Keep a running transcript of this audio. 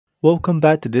Welcome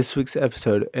back to this week's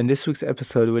episode. In this week's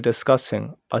episode, we're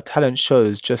discussing are talent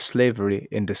shows just slavery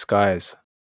in disguise?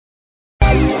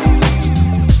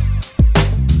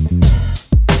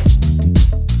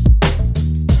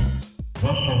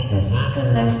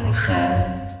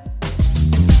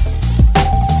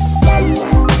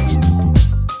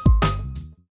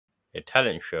 A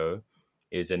talent show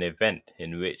is an event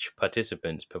in which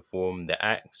participants perform the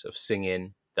acts of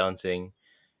singing, dancing,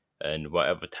 and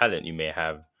whatever talent you may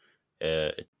have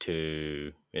in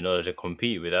order to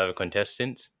compete with other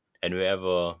contestants, and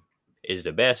whoever is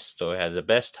the best or has the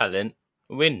best talent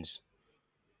wins.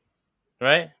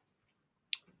 Right?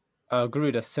 I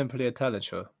agree, that's simply a talent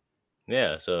show.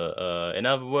 Yeah. So, in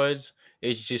other words,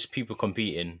 it's just people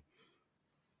competing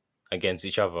against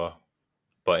each other,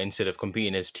 but instead of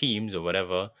competing as teams or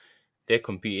whatever, they're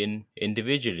competing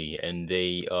individually, and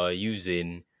they are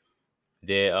using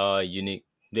their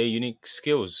unique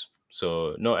skills.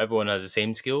 So not everyone has the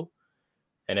same skill,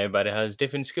 and everybody has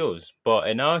different skills. But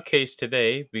in our case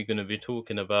today, we're going to be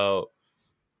talking about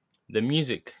the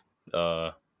music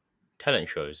talent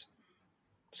shows.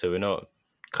 So we're not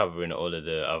covering all of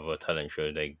the other talent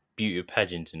shows like beauty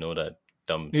pageants and all that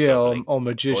dumb Yeah, stuff, or, like or all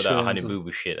that honey magicians. boo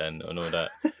boo shit and all that.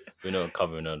 We're not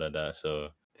covering all of that. So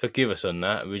forgive us on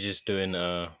that. We're just doing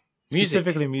music.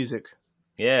 Specifically music.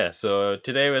 Yeah, so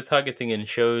today we're targeting in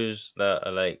shows that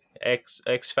are like X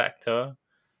Factor,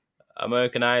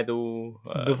 American Idol,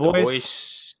 The The Voice.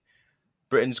 Voice,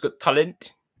 Britain's Got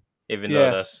Talent, even though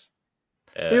Yeah. that's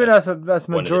Even uh, that's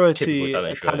one of the typical majority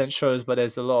talent talent shows. shows, but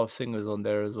there's a lot of singers on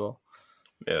there as well.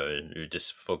 Yeah, we're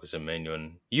just focusing mainly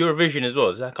on Eurovision as well.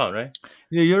 Does that count, right?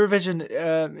 The Eurovision,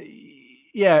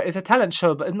 yeah, it's a talent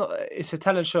show, but it's a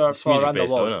talent show It's for music around the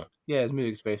based, though, world. no? Yeah, it's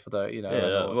music space for the, Yeah, around the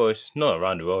world. well, it's not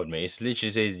around the world, mate. It literally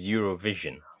says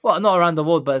Eurovision. Well, not around the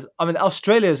world, but I mean,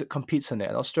 Australia competes in it,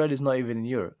 and Australia's not even in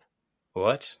Europe.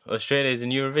 What? Australia is in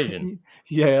Eurovision?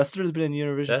 Yeah, Australia's been in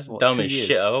Eurovision That's for dumb 2 as years.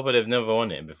 shit. I hope they've never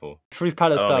won it before. Free I don't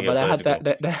Palestine, but want they to had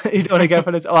get political. that you don't want to get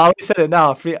Palestine. Oh, I always said it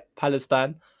now. Free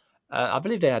Palestine. I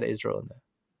believe they had Israel in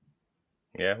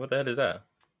there. Yeah, what the hell is that?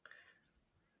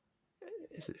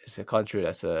 It's a country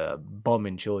that's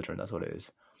bombing children. That's what it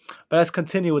is. But let's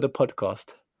continue with the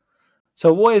podcast.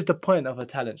 So, what is the point of a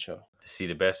talent show? To see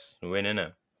the best win,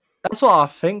 innit? That's what I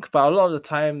think, but a lot of the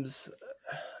times,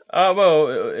 Well,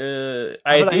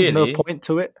 I feel like there's no ideally, point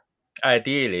to it.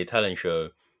 a talent show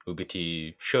would be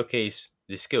to showcase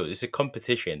the skills. It's a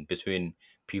competition between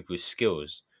people's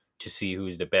skills to see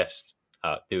who's the best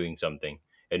at doing something,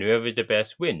 and whoever's the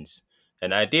best wins.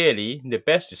 And ideally, the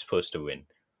best is supposed to win.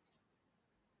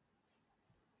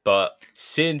 But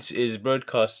since it's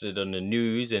broadcasted on the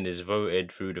news and is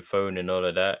voted through the phone and all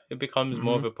of that, it becomes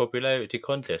more of a popularity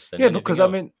contest than Yeah, anything because else.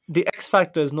 I mean, the X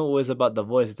Factor is not always about the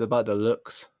voice; it's about the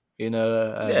looks.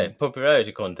 Yeah,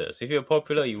 popularity contest. If you're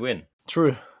popular, you win.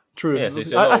 True. Yeah, so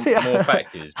it's a I lot see. more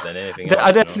factors than anything else.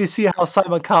 I definitely see how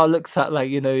Simon Cowell looks at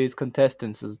his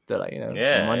contestants as they're like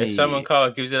Yeah, money. if someone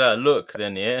Carl gives it that look,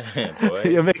 then yeah, boy,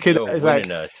 You're making you're it's winning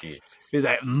like that shit. he's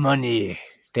like money.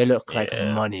 They look like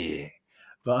Yeah. money.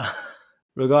 But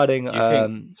regarding Do you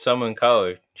think someone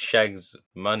Carl shags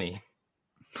money?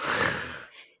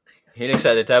 He looks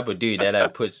like the type of dude that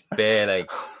like puts bare like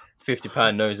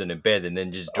 £50 nose on the bed and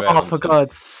then just drives. oh, for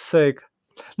God's sake!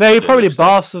 No, he That probably looks like-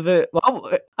 baths with it.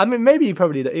 Well, I mean, maybe he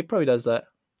probably does that.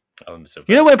 I'm so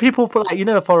You know when people put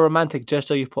for a romantic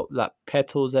gesture, you put like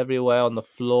petals everywhere on the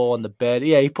floor, on the bed.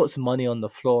 Yeah, he puts money on the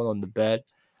floor and on the bed,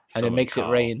 and it Simon makes it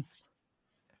Cowell. rain.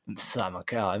 Simon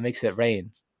Cowell, it makes it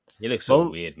rain. He looks so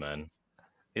Well- weird, man.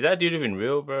 Is that dude even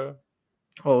real, bro?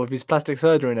 Oh, with his plastic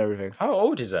surgery and everything. How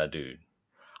old is that dude?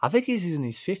 I think he's in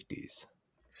his 50s.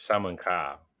 Simon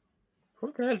Cowell.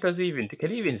 What the hell does he even?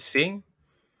 Can he even sing?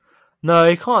 No,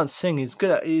 he can't sing. He's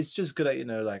just good at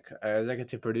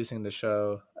executive producing the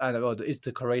show, and he's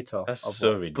the curator. That's of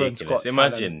so what Britain's ridiculous. Got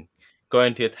Imagine Talent.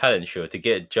 going to a talent show to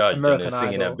get judged on American a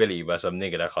singing Idol. ability by some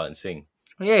nigga that can't sing.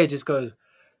 Yeah, he just goes.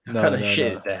 What kind of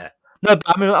shit is that? No, but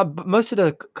I mean, most of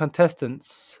the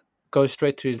contestants go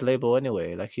straight to his label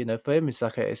anyway. Like for him, it's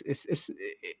like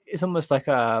it's almost like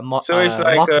a So it's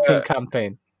like marketing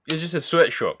campaign. It's just a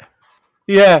sweatshop.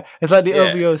 Yeah, it's like the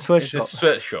Yeah, OVO It's a sweatshop,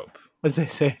 sweatshop. as they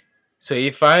say. So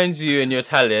he finds you and your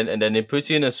talent, and then he puts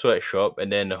you in a sweatshop,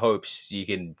 and then hopes you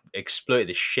can exploit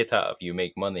the shit out of you,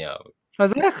 make money out of it.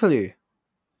 Exactly.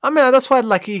 I mean, that's why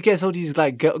he gets all these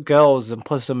girls and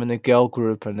puts them in a girl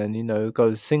group, and then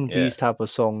goes sing Yeah. these type of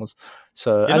songs.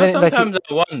 So You and know, then sometimes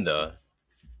I wonder,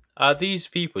 do these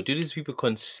people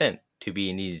consent to be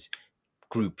in these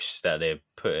groups that they're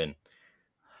put in?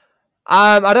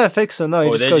 I don't think so. No, he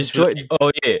Or just they goes just be like, join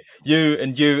oh yeah, you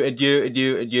and you and you and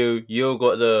you and you all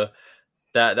got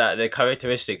the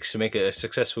characteristics to make it a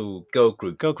successful girl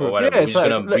group girl or group. Yeah, whatever. We're just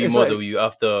gonna it's like remodel you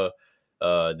after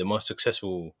the most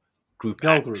successful group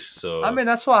girl group. acts. I So mean,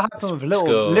 that's what happened with Spice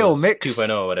Little Girls 2.0 Mix,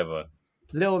 or whatever.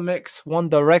 Little Mix, One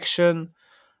Direction.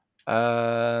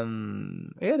 Yeah,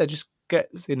 they just get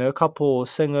a couple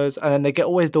singers, and then they get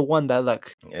always the one that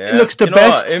like it Yeah, looks the you know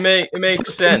what? best, It makes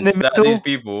puts them in the sense that these middle.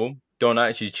 people don't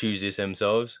actually choose this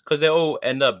themselves because they all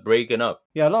end up breaking up.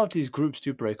 Yeah, a lot of these groups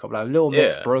do break up. Like Little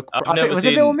Mix Yeah, broke. I've I think never was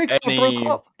it Little seen Mix that broke any.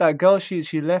 up. That girl,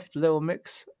 she left Little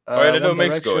Mix. Oh, yeah, the One little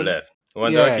mix go Direction. left.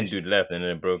 One Yeah, Direction dude left and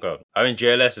then it broke up. I mean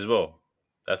JLS as well.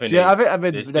 I think yeah. I they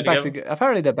mean still they're back together. together.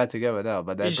 Apparently they're back together now,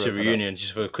 but they It's just a broke it up. reunion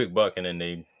just for a quick buck and then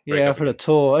they break Yeah, up for the again.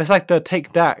 tour. It's like the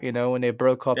Take That, when they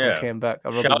broke up and Yeah. came back.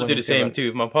 And Robert Shout out to the Williams came same back. too.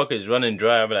 If my pocket's running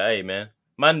dry, I'll be like, hey man.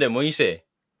 Man them, what you say?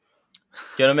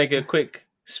 You wanna make a quick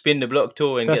spin the block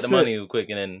tour and get the That's it. money real quick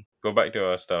and then go back to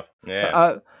our stuff.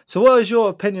 Yeah. So what is your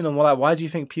opinion on why do you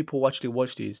think people actually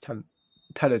watch these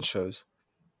talent shows?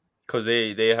 Because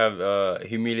they have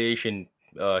humiliation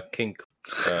kink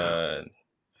uh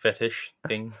fetish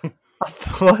thing.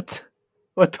 What?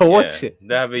 What to Yeah. watch it?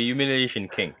 They have a humiliation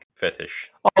kink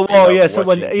fetish. Oh They well, love yeah. So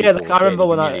watching like people I remember getting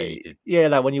when I humiliated. yeah,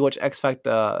 like when you watch X Factor,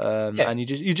 Yeah. and you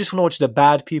just want to watch the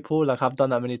bad people. Like I've done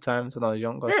that many times when I was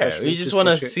younger, Yeah, you especially just just want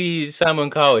to watch it. see Simon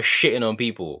Cowell shitting on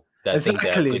people that think they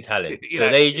have good Exactly. talent. So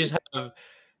Yeah. they just have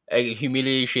a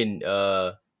humiliation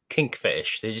kink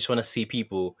fetish. They just want to see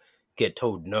people get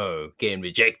told no, getting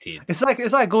rejected. It's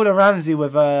like Gordon Ramsay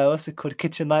with what's it called,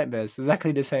 Kitchen Nightmares.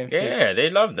 Exactly the same thing. Yeah, they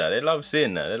love that. They love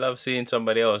seeing that. They love seeing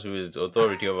somebody else who is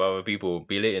authority over other people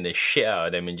belittling the shit out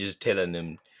of them and just telling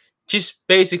them, just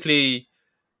basically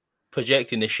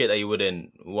projecting the shit that you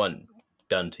wouldn't want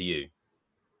done to you.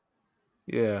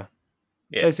 Yeah.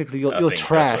 Yeah, Basically, I you're think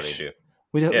that's what they trash. do.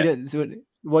 We Yeah, don't so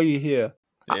what you hear.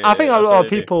 I think yeah, a that's what lot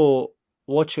of they do. people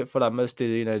watch it for like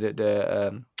mostly,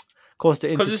 of course, the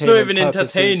Because it's not entertainment even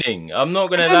purposes. entertaining. I'm not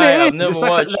gonna Again, lie. I've it is. never It's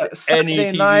like a watched look, any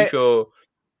Saturday TV night. show,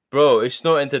 bro. It's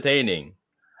not entertaining.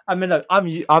 I mean, look,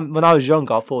 I'm when I was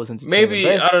younger, I thought it was entertaining, but Maybe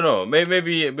I it's don't know.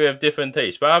 Maybe we have different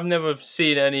tastes, but I've never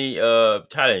seen any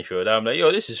talent show that I'm like,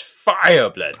 yo, this is fire,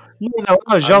 blood. no, no, when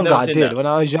I was I've younger, never I seen did. that. When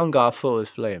I was younger, I thought it was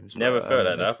flames, Never but I felt mean,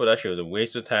 like that. I that's thought that shit was a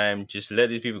waste of time. Just let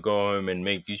these people go home and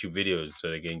make YouTube videos so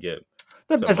they can get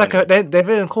no, but some it's like money. they've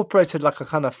incorporated like a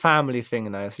kind of family thing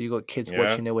now. So you got kids Yeah,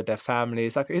 watching it with their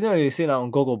families. Like you see that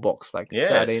on Google Box, like yeah.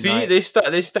 Saturday See, night, they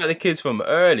start the kids from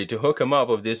early to hook them up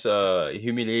with this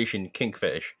humiliation kink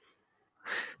fetish.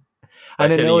 By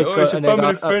and then they telling you, always oh, go it's a and they go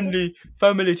family friendly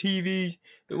family TV.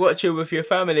 Watch it with your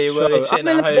family show. while they're I sitting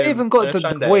mean, at they home even on got a the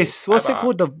Sunday. voice. Bye What's it bye.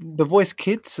 called? The voice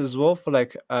kids as well for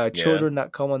like Yeah, children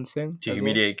that come and sing to as well.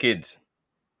 humiliate kids.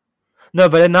 No,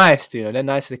 but they're nice, they're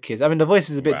nice to the kids. I mean, the voice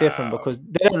is a bit different Wow. because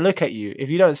they don't look at you. If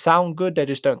you don't sound good, they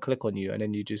just don't click on you, and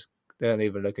then they don't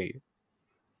even look at you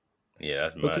Yeah,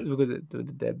 that's mad. because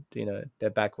they're they're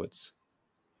backwards.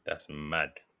 That's mad.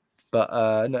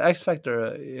 But no, X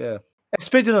Factor, yeah. And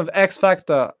speaking of X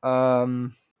Factor,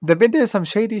 they've been doing some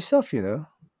shady stuff,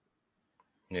 some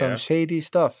Yeah, shady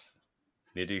stuff.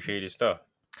 they do shady stuff.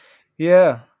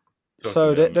 Yeah. Talk to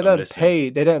So me. they I'm don't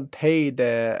listening. pay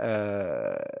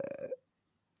their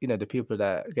the people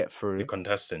that get The through.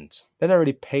 contestants. They don't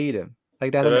really pay them.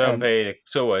 Like they So they haven't don't earned. pay.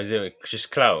 So what is it?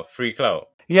 Just clout, free clout.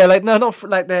 Yeah, like no, not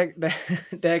like they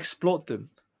they exploit them.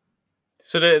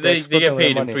 So They they exploit them get with their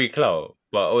paid in money. free clout,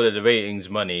 but all of the ratings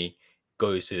money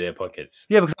goes to their pockets.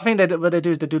 Yeah, because I think what they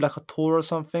do is they do like a tour or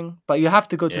something, but you have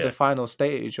to go to the Yeah. final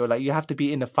stage or like you have to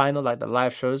be in the final, like the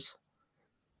live shows,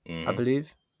 I Hmm.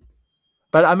 believe.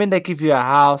 But I mean, they give you a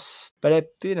house, but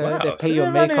they Wow. pay So your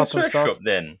they're running a makeup and sweatshop stuff.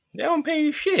 then. They don't pay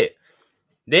you shit.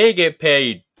 They get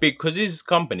paid because these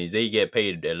companies they get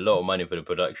paid a lot of money for the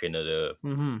production of the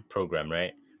Hmm. program,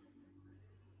 right?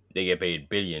 They get paid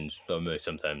billions almost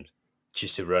sometimes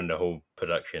just to run the whole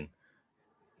production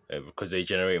because they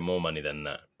generate more money than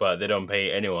that. But they don't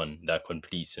pay anyone that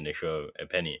completes in the show a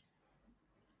penny.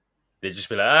 They just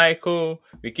be like, all right, cool.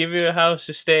 We give you a house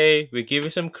to stay. We give you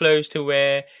some clothes to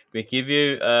wear. We give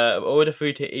you all the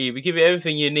food to eat. We give you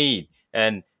everything you need.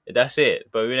 And that's it.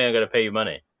 But we're not going to pay you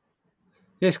money.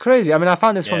 Yeah, it's crazy. I mean, I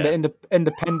found this from the Yeah.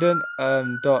 independent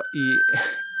dot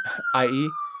ie.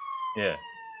 Yeah.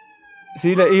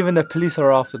 See that even the police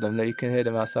are after them. That you can hear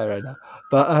them outside right now.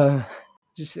 But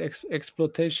just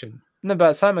exploitation. No,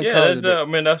 but Simon Yeah, Cowell's a bit. I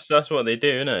mean that's what they do,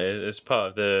 isn't it? It's part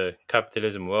of the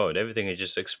capitalism world. Everything is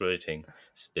just exploiting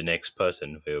the next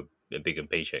person for a bigger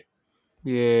paycheck.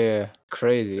 Yeah,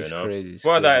 crazy. You It's know, crazy. It's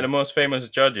what are like the crazy. most famous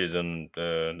judges on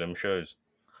them shows?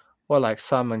 Well, like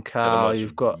Simon Like the Cowell, most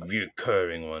you've got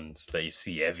recurring ones that you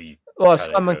see every well talent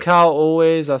Simon show. Cowell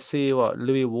always. I see what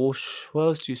Louis Walsh. What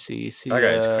else do you see? You That see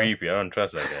guy is creepy. I don't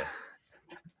trust that guy.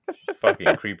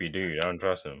 Fucking creepy dude. I don't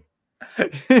trust him.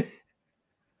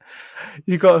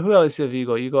 you got who else have you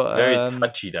got? You got Very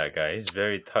touchy. That guy. He's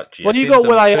very touchy. I well you seen got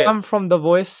Will some I clip. Am from The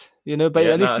Voice, but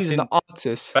Yeah, at no, least I he's an seen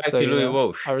artist, back so to Louis I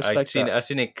Walsh. respect that. I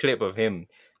seen a clip of him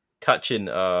touching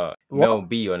Mel What?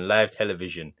 B on live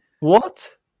television.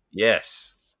 What?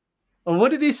 Yes. And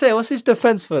what did he say? What's his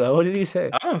defense for that? What did he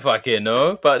say? I don't fucking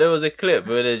know, but there was a clip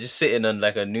where they're just sitting on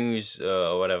like a news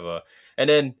or whatever, and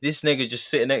then this nigga just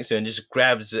sitting next to her and just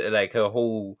grabs like her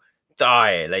whole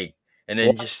thigh, like, and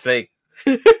then just What? like,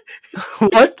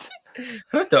 What?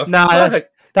 what the Nah, fuck?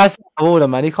 that's older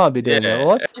man. He can't be doing that. Yeah,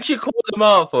 What? and she called him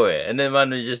out for it, and then man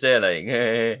was just there like,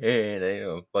 like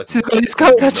oh, This fucking this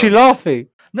guy's creepy actually mom. laughing.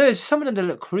 No, it's just some of them that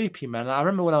look creepy, man. Like, I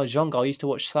remember when I was younger, I used to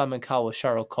watch Simon Cowell with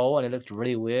Cheryl Cole, and it looked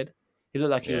really weird. He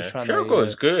looked like he was Yeah, trying to, Shiroko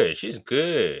is good. She's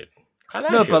good. I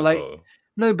like No, but like, Shiroko.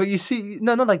 no, but you see,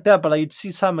 no, not like that. But like, you'd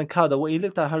see Simon Cowell, the way he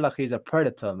looked at her like he's a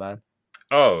predator, man.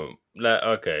 Oh, like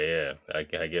okay, yeah, I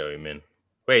get what you mean.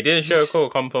 Wait, didn't Just,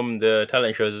 Shiroko come from the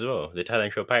talent shows as well? The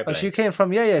talent show she pipeline. came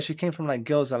from, yeah, she came from like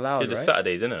Girls She Aloud, did right?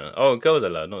 Saturdays, isn't it? Oh, Girls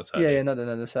Aloud, not Yeah, Saturdays.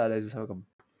 no, Saturdays is how come.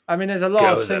 I mean, there's a lot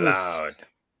of Girls singers. Aloud.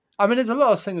 I mean, there's a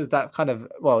lot of singers that kind of,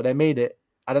 well, they made it.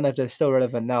 I don't know if they're still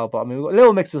relevant now, but I mean,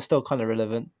 Little Mix is still kind of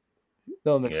relevant.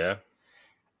 Little Mix, Yeah.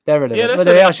 they're Yeah, relevant. they're Well,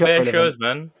 they selling out actually are bare relevant. shows,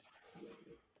 man.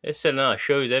 They're selling out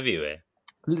shows everywhere.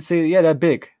 Let's see, yeah, they're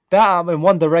big. That in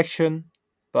One Direction,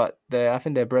 but I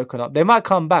think they're broken up. They might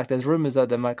come back. There's rumors that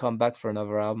they might come back for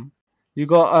another album. You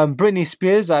got Britney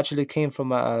Spears that actually came from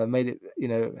made it.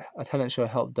 A talent show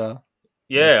helped her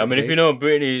Yeah, make I it mean, if you big. know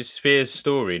Britney Spears'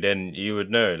 story, then you would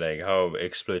know like how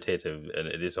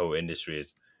exploitative this whole industry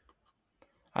is.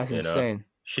 That's You know, insane.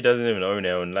 she doesn't even own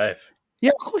her own life.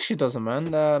 Yeah, of course she doesn't,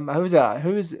 man. Who's that?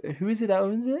 Who is it that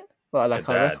owns it? Well, Her like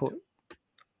her dad, record.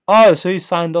 Oh, so he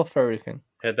signed off for everything.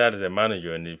 her dad is a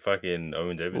manager, and he fucking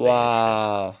owns everything and shit.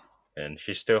 Wow, And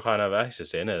she still can't have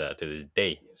access to any of that to this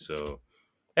day. So,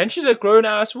 and she's a grown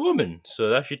ass woman, so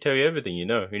that should tell you everything you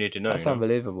need to know. that's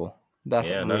unbelievable. That's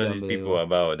Yeah, none really of these people unbelievable. are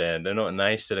about that. They're not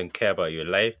nice. They don't care about your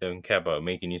life. They don't care about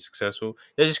making you successful.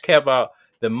 They just care about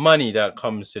the money that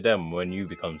comes to them when you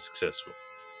become successful.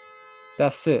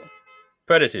 That's it.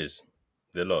 Predators,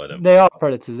 there's a lot of them. They are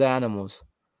predators. They're animals.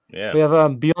 Yeah. We have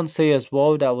Beyonce as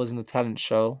well. That was in the talent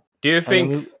show, Do you and then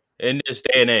think in this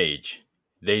day and age,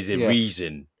 there's a yeah,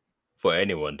 reason for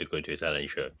anyone to go to a talent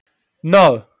show?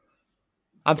 no,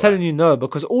 I'm telling Why? you no,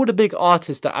 because all the big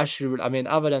artists that actually, I mean,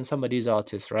 other than some of these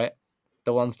artists, right?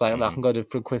 The ones like I Hmm. can go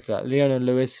through quickly, like Leona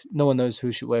Lewis. No one knows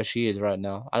where she is right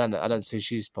now. I don't know. I don't see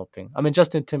she's popping. I mean,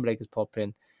 Justin Timberlake is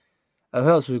popping. Who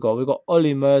else we got? We got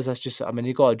Ollie Murs. That's just. I mean,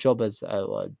 he got a job as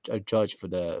a judge for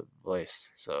The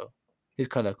Voice, so he's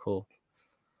kind of cool.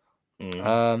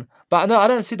 Hmm. But no, I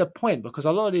don't see the point because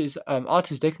a lot of these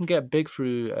artists they can get big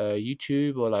through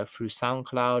YouTube or like through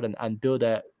SoundCloud and build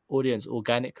their audience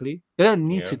organically. They don't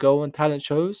need to Yeah. go on talent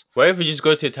shows What if you just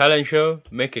go to a talent show,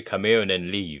 make a cameo, and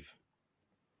then leave?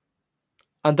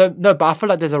 and don't no. But I feel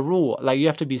like there's a rule like you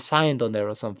have to be signed on there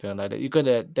or something like that. You're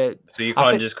gonna. So you I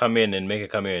can't think just come in and make a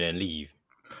cameo and then leave.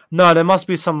 no, there must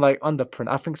be some like underprint.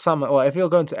 I think some, or if you're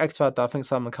going to X Factor, I think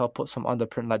Simon Cowell put some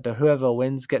underprint, like the whoever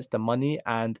wins gets the money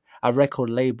and a record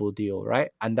label deal,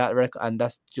 right? And that record, and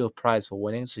that's your prize for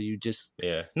winning. So you just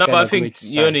Yeah. No, then but I agree think to you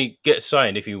sign. only get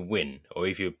signed if you win or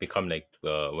if you become like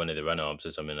one of the runner-ups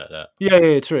or something like that.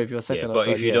 Yeah, true. If you're Yeah. second or But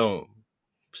third, if you yeah, don't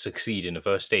succeed in the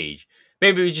first stage,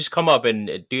 maybe we just come up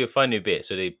and do a funny bit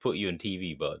so they put you on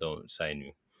TV but don't sign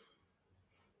you.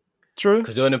 true.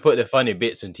 Because they want to put the funny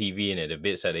bits on TV in it, the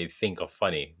bits that they think are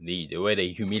funny, the way they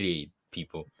humiliate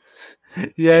people.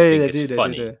 Yeah, They yeah, think it's they do,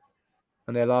 funny.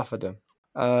 and they laugh at them.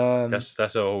 Um,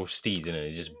 That's a whole steez, isn't it?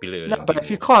 It's just no, belittling but if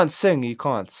you people. can't sing, you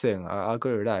can't sing. I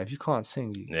agree with that. If you can't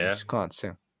sing, you Yeah. just can't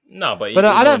sing. No, but But there's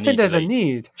I no don't think need to there's a like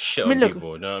need. shit I mean, on look,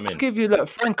 people. You know what I I'll mean? give you look.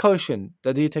 Frank Ocean.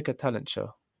 Did he take a talent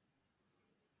show?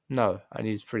 No, and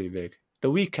he's pretty big. The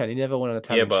Weeknd, he never won on a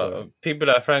Yeah, talent but show. people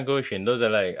like Frank Ocean, those are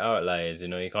like outliers.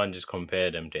 You can't just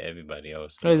compare them to everybody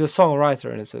else. He's a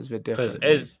songwriter, and so it's a bit Because different.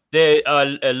 as there are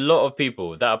a lot of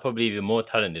people that are probably even more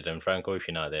talented than Frank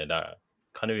Ocean out there that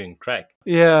can't even crack.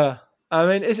 Yeah, I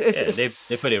mean, Yeah, they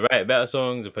it's probably write better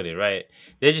songs. They probably write.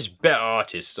 They're just better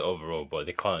artists overall, but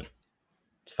they can't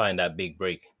find that big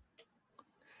break.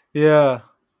 yeah,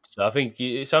 So I think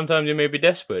sometimes you may be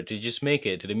desperate to just make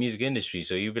it to the music industry.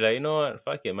 So you'll be like, you know what,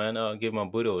 fuck it, man. I'll give my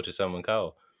Budo to someone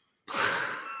cow.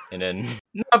 And then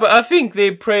no, but I think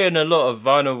they prey on a lot of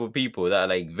vulnerable people that are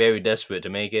like very desperate to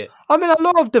make it. I mean, a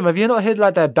lot of them. Have you not heard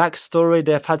like their backstory?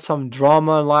 They've had some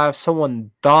drama in life.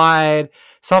 Someone died.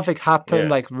 Something happened, Yeah.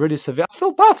 like really severe. I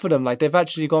feel bad for them. Like they've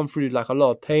actually gone through like a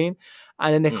lot of pain,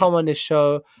 and then they Mm. come on this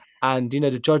show, and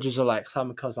the judges are like,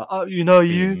 Simon Cowell's like, oh, Being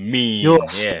you're a mean,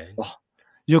 yeah.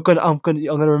 star. I'm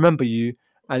gonna remember you,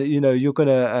 and you're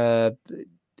gonna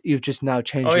you've just now Oh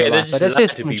changed your yeah, they life. But just they say lie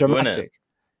to something people, innit? dramatic.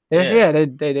 Yeah.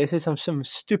 They say some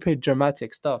stupid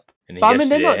dramatic stuff. And he But I gets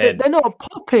mean, to their head. they're not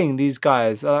popping these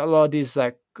guys. A lot of these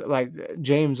like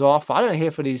James Arthur. I don't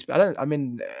hear for these. I don't. I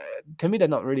mean, to me, they're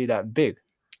not really that big.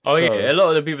 Oh yeah, So a lot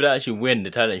of the people that actually win the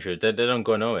talent shows, they don't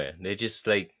go nowhere. They just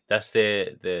like that's their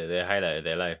highlight of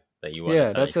their life that you won a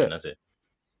yeah, talent that's show and it. that's it.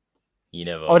 You Or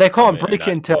never they come can't in and break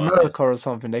act into more artist. America or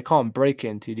something. They can't break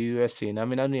into the US scene. I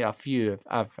mean, only a few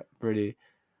have really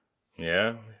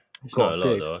Yeah, it's not a got lot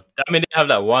big. though. I mean, they have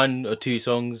like one or two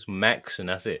songs max, and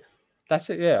that's it. That's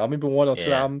it. Yeah, I mean, one or two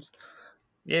Yeah, albums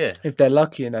yeah. if they're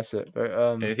lucky, and that's it. But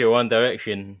And if you're One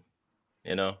Direction,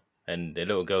 and the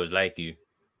little girls like you,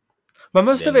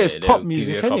 most of then it is pop they'll give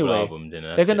you a music couple of anyway. albums, and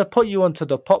They're that's gonna it. put you onto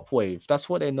the pop wave. That's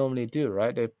what they normally do,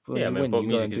 right? They when Yeah, I you mean, win, pop you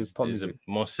go music and do is pop is the music.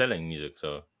 most selling music,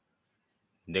 so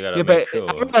they gotta Yeah, make but I sure.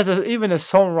 realize that even the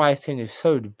songwriting is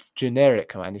so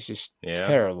generic, man. It's just Yeah.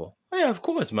 terrible. Oh, yeah, of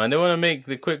course, man. They want to make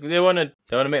the quick. They want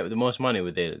to make the most money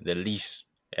with the least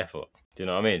effort. Do you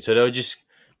know what I mean? So they'll just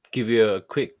give you a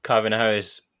quick Calvin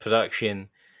Harris production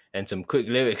and some quick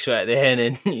lyrics right there, and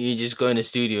then you just go in the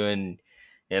studio and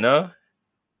you know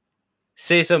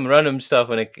say some random stuff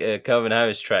on a Calvin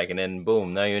Harris track, and then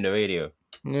boom, now you're in the radio.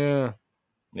 Yeah,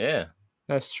 Yeah,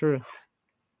 that's true.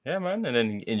 yeah, man. And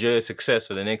then enjoy your success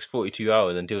for the next 42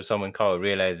 hours until someone Carl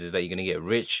realizes that you're gonna get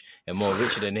rich and more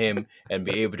richer than him and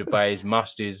be able to buy his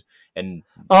masters and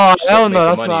Oh stop hell no, making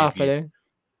that's money not if you. happening.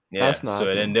 Yeah, That's not so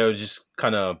then happening. they'll just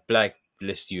kind of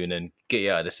blacklist you and then get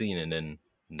you out of the scene, and then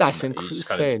That's you're just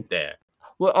kind of insane. there.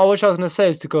 What I was gonna say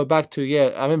is to go back to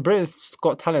I mean Britain's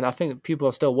Got Talent. I think people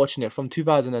are still watching it from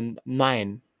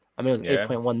 2009. I mean it was Yeah.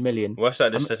 8.1 million. What's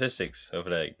like the I mean statistics of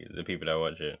like the people that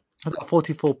watch it? it's like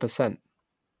 44%.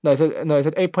 No, it's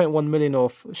at 8.1 million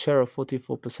of share of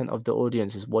 44% of the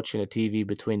audience is watching a TV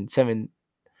between 7:15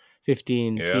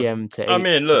 Yeah. p.m. to I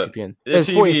mean, 8:30 look, p.m. So the it's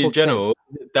TV in 44%. general,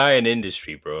 dying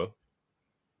industry, bro.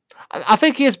 I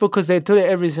think it's because they do it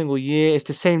every single year. It's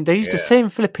the same. They use the Yeah, same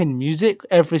flipping music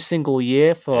every single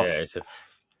year for yeah, it's a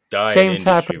dying same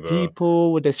type industry, of bro.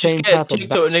 people with the Just same get type of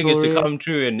TikTok niggas to backstory. come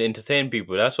through and entertain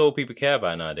people. That's all people care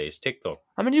about nowadays. TikTok.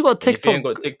 I mean, you got And if you TikTok. ain't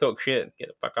got TikTok shit, get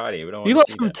the fuck out of here. We don't You want to got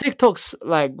see some that. TikToks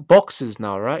like boxes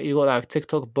now, right? You got like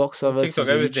TikTok boxer TikTok versus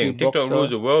a everything. YouTube TikTok rules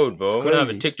boxer. the world, It's bro. We're gonna have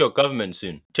a crazy. TikTok government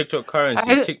soon. TikTok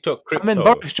currency, I, TikTok I mean,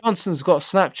 crypto. Boris Johnson's got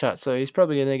Snapchat, so he's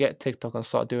probably gonna get TikTok and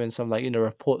start doing some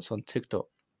reports on TikTok.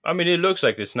 I mean, it looks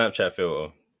like the Snapchat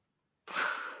filter.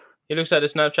 It looks like the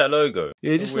Snapchat logo.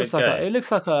 Yeah, it A just looks weird like guy. it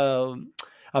looks like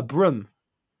a broom.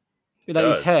 It Like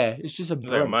his does. hair, it's just a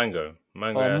It's like a broom mango.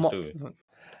 Mango or a ass mop. dude.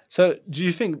 So, do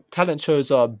you think talent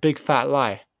shows are a big fat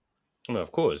lie? No,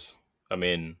 of course. I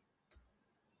mean,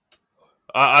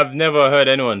 I've never heard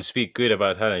anyone speak good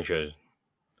about talent shows.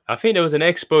 I think there was an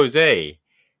expose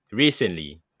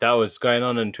recently that was going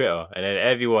on Twitter, and then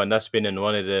everyone that's been in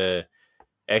one of the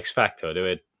X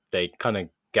Factor, they kind of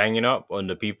ganging up on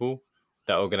the people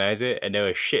that organize it, and they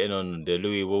were shitting on the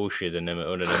Louis Walshes and them,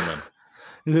 all of them, man.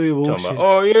 Louis Talking about, Walsh's.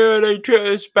 oh yeah, they treat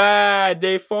us bad.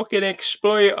 They fucking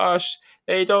exploit us.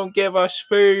 They don't give us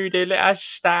food. They let us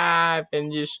starve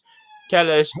and just tell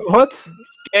us What?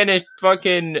 get in a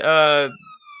fucking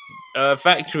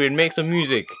factory and make some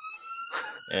music.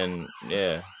 And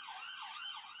yeah,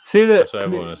 See that's that what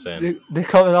everyone was saying. they're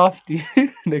coming after you.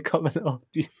 They're coming after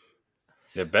you.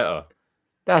 They're better.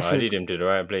 That's I lead them to the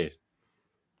right place.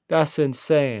 that's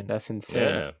insane. That's insane.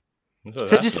 Yeah, that's what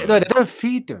So that's just not no, like. they don't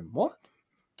feed them. What?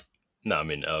 No, I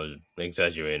mean I was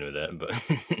exaggerating with that, but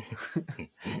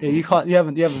Yeah, you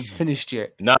haven't finished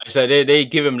yet. no. So they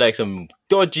give him like some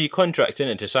dodgy contracts in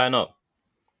it to sign up.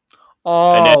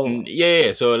 And then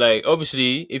Oh, so like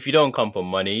obviously if you don't come from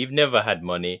money, you've never had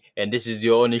money, and this is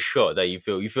your only shot that you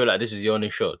feel like this is your only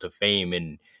shot to fame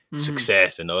and hmm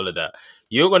success and all of that.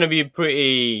 You're gonna be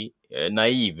pretty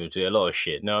naive to a lot of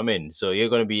shit. Know what I mean? So you're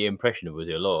gonna be impressionable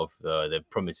to a lot of the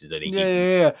promises that they yeah, give you.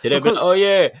 yeah, yeah. So they'll be like, Because oh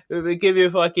yeah, we give you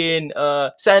fucking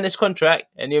sign this contract,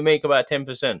 and you make about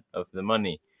 10% of the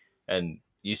money, and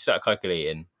you start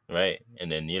calculating, right?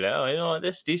 And then you're like, oh, you know what,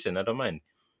 that's decent. I don't mind,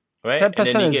 right? ten And then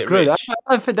percent you is get good. I rich.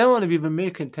 don't think they won't be even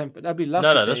making 10. They'd be No, lucky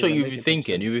if no, they that's what even you'd be making 10%.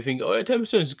 thinking. You'd be thinking, oh,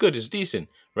 10% is good, it's decent,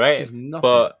 right? It's nothing.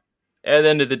 But At the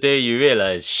end of the day, you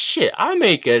realize, shit, I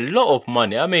make a lot of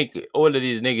money. I make all of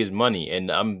these niggas money,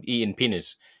 and I'm eating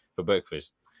penis for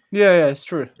breakfast, Yeah, yeah, it's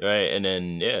true. right? And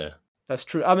then yeah, That's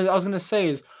true. I mean, I was gonna say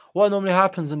is what normally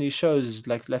happens in these shows is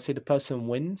like, let's say the person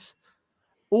wins.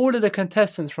 All of the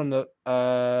contestants from the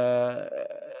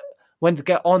when to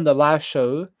get on the live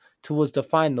show towards the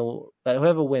final, like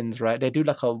whoever wins, right? They do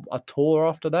like a tour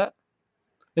after that.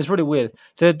 It's really weird.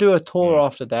 So they do a tour mm,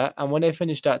 after that, and when they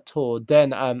finish that tour,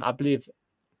 then I believe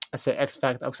I say X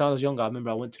Factor because I was younger. I remember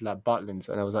I went to like Butlins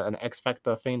and it was like an X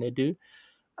Factor thing they do,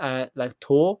 like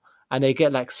tour, and they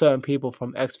get like certain people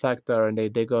from X Factor and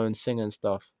they go and sing and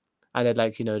stuff, and they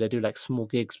like they do like small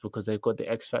gigs because they've got the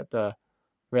X Factor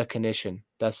recognition.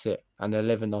 That's it, and they're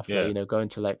living off it. yeah, Going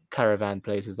to like caravan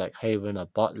places like Haven or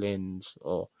Butlins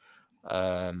or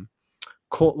um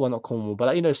well, not Cornwall,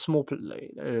 but like, small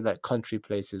like country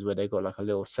places where they got like a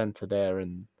little center there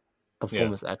and yeah.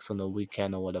 performance acts on the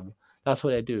weekend or whatever. That's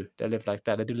what they do. They live like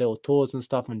that. They do little tours and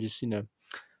stuff and just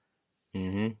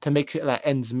Mm-hmm. to make it like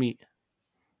ends meet.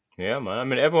 Yeah, man. I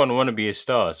mean, everyone want to be a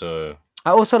star, so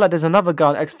I also like there's another guy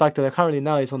on X Factor that currently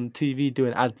now is on TV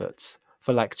doing adverts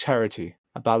for like charity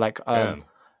about like damn.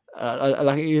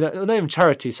 like not even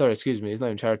charity. Sorry, excuse me. It's not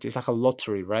even charity. It's like a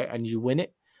lottery, right? And you win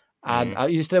it, and Mm-hmm.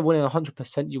 instead of winning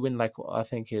 100%, you win like I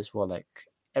think is what like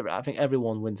I think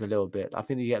everyone wins a little bit. I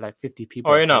think you get like 50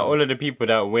 people Oh, that go in. all of the people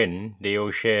that win, they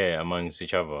all share amongst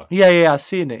each other. Yeah, yeah, I've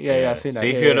seen it. Yeah, yeah, I've Yeah. seen So that.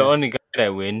 Yeah, if yeah, you're the yeah. only guy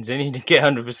that wins, then you get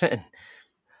 100%.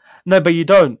 No, but you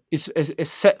don't. It's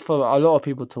set for a lot of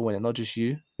people to win it, not just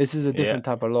you. This is a Yeah. different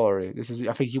type of lottery. This is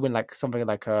I think you win like something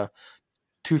like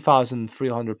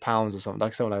 £2,300 or something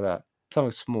like that.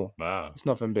 Something small. Wow. It's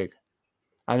nothing big.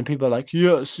 And people are like,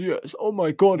 yes, yes. Oh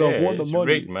my god, I've Yeah, won the it's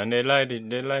rigged, money. man. They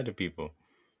lie to people.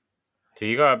 So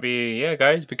you gotta be, yeah,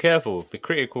 guys, be careful, be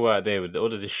critical out there with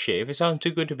all of this shit. If it sounds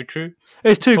too good to be true,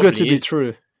 It's too good to probably be is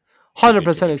true. too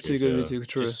good to 100% be it's true. too good to So be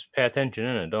true. just pay attention,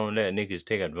 innit? Don't let niggas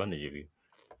take advantage of you.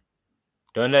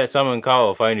 Don't let someone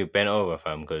Carl find you bent over,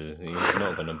 fam, because he's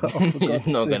not gonna, Oh, for he's God's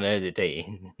not sake. gonna hesitate.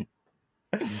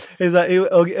 It's like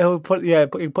he'll put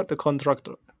the contract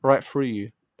right through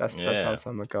you. That's how Yeah.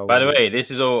 Simon Cowell By will the do. way,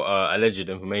 this is all alleged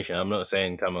information. I'm not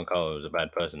saying Cameron Carl is a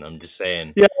bad person. I'm just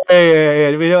saying Yeah, yeah, yeah,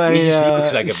 yeah. We don't he any just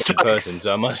looks like a bad person. strikes.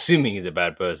 So I'm assuming he's a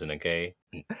bad person. Okay.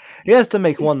 He has to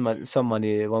make some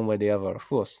money one way or the other, of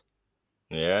course.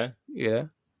 Yeah, Yeah.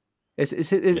 I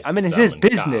Mr. mean, it's his Simon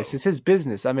business. Cowell. It's his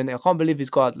business. I mean, I can't believe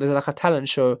there's like a talent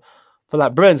show for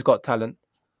like Britain's Got Talent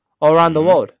all around the Hmm.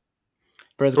 world.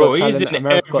 Britain's Got Bro, he's Talent, in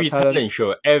America Got every Talent. talent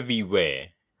show everywhere.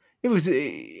 It was.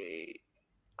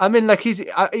 I mean, like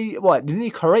what? Didn't he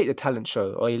create the talent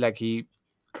show, or he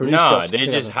produced it or Nah, they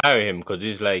something like just that? hire him because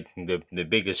he's like the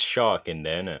biggest shark in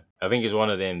there, innit? I think he's one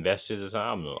of the investors or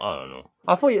something. I don't know.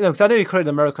 I thought because I know he created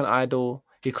American Idol,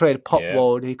 he created Pop Yeah,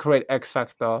 World, he created X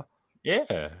Factor.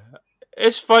 yeah.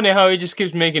 It's funny how he just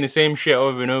keeps making the same shit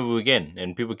over and over again,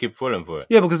 and people keep falling for it.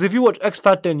 Yeah, because if you watch X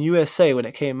Factor in USA when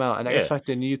it came out, and X Yeah,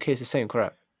 Factor in the UK, it's the same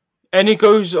crap. and it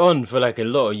goes on for like a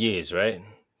lot of years, right?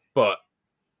 But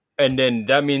and then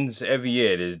that means every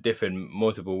year there's different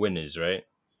multiple winners, right?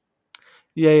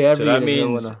 Yeah, yeah. So Every year that there's a means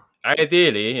winner.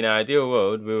 ideally, in an ideal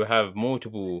world, we will have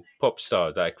multiple pop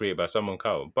stars that are created by Simon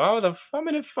Cowell. But how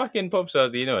many fucking pop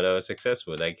stars do you know that were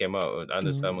successful that came out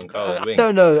under Simon Cowell's I wing?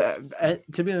 don't know.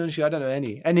 To be honest, with you, I don't know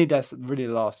any that's really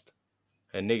last.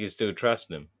 And niggas still trust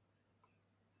them.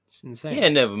 It's He insane.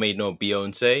 ain't never made no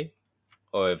Beyonce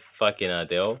or fucking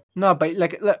Adele. No, but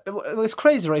like, it's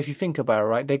crazy, right? If you think about it,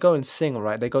 right? They go and sing,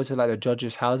 right? They go to like the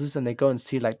judges' houses and they go and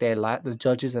see like the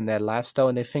judges and their lifestyle,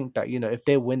 and they think that if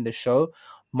they win the show,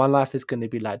 my life is gonna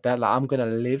be like that. Like I'm gonna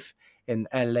live in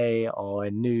LA or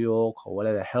in New York or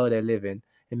whatever the hell they live in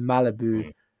Malibu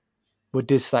Mm, with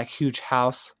this like huge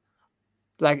house.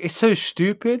 Like it's so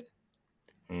stupid.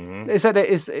 mm-hmm. It's like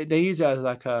they use it as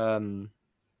like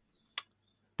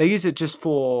they use it just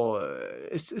for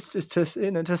it's just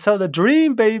to sell the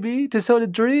dream, baby, to sell the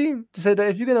dream, to say that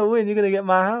if you're gonna win, you're gonna get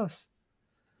my house.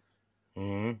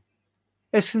 Mm-hmm.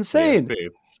 It's Yeah, insane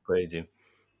it's crazy.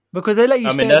 because they let you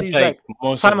I mean, stay at that's these like like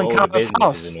most of Simon all the Cowell's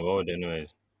businesses in house. the world,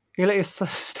 anyways. They let you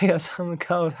stay at Simon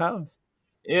Cowell's house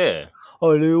Yeah,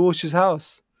 or Louis Walsh's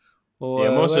house or yeah,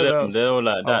 most of whoever them they're else all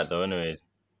like that, house. though. Anyways,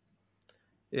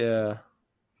 Yeah,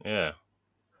 yeah,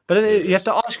 but then they're you have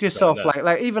to just ask like yourself, that.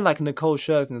 like even like Nicole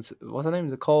Schergens, what's her name?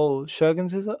 Nicole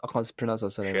Schergens, is it? I can't pronounce her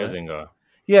surname right. Scherzinger.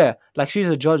 Yeah, like she's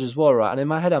a judge as well, right? And in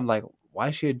my head, I'm like, why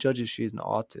is she a judge if she's an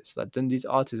artist? Like, didn't these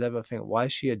artists ever think, why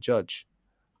is she a judge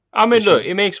I if mean, look, she's?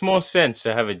 it makes more sense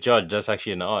to have a judge that's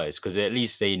actually an artist because at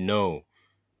least they know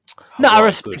No, I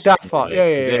what a good respect that singer is part. like Yeah,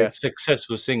 yeah, because yeah, they're yeah.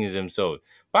 successful singers themselves.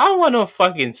 But I don't want no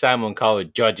fucking Simon Cowell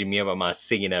judging me about my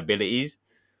singing abilities.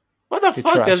 What the You're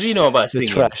fuck does he trash. know about You're singing?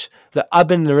 trash. Like, I've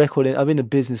been in the recording. I've been in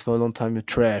business for a long time. You're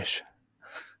trash.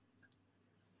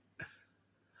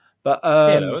 But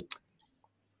Yeah, like,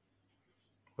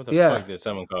 what the yeah. fuck does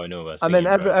Simon Cowell know about I mean,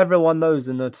 singing, bro? everyone knows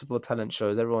the notable talent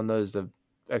shows. Everyone knows the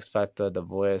X Factor, The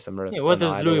Voice, Yeah, what American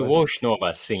does Idol. Louis Everything. Walsh know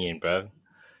about singing, bro?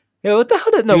 Yeah, what the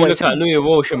hell? No, You wait. look at Louis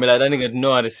Walsh and be like, that nigga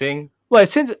know how to sing.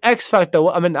 Since X Factor,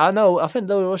 I mean, I know. I think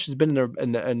Louis Rush has been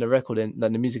in the record in the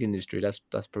music industry. That's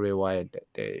probably why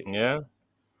Yeah,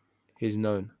 he's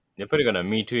known. they're probably gonna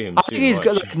Me Too him I think soon. he's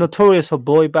got Watch. like notorious for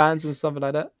boy bands and something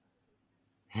like that.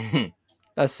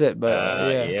 That's it. But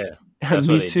yeah, Yeah, that's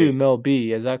what Me they Too, do. Mel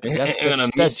B. Exactly. That's They're gonna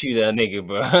just Me Too that nigga,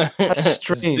 bro. that's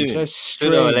strange. Soon, That's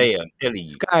sooner or strange. later, I'm telling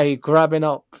This you. guy grabbing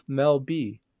up Mel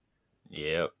B.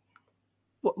 Yeah,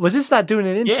 Was this like doing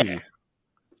an yeah, interview?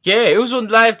 yeah. It was on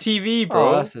live TV, Oh,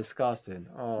 bro. that's disgusting.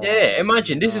 Yeah, Oh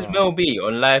imagine this is no. Mel B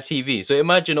on live TV. So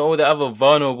imagine all the other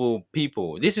vulnerable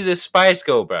people. This is a Spice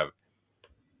Girl, bruv.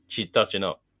 She's touching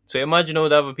up. So imagine all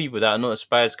the other people that are not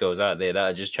Spice Girls out there that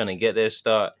are just trying to get their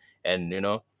start and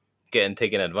getting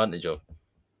taken advantage of.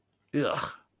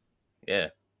 Ugh. Yeah.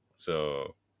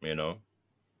 So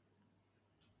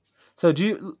So, do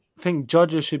you think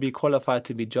judges should be qualified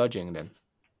to be judging then?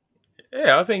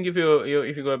 yeah. I think if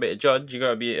you got to be a judge, you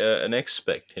got to be an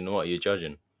expert in what you're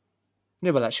judging.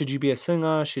 Yeah, but like, should you be a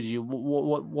singer? Should you?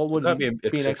 What You got to would be a be an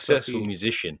expert for successful you?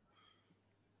 musician.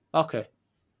 Okay.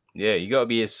 Yeah, you got to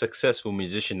be a successful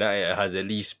musician that has at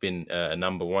least been a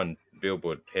number one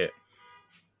Billboard hit.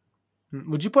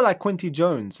 Would you put like Quincy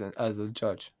Jones as a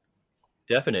judge?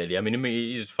 Definitely. I mean,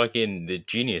 he's fucking the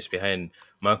genius behind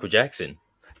Michael Jackson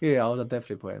Yeah, I would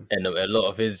definitely put him. and a lot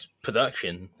of his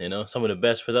production. Some of the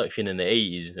best production in the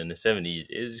 80s and the 70s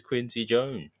is Quincy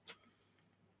Jones.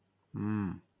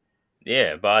 Mm.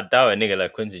 Yeah, but I doubt a nigga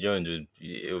like Quincy Jones would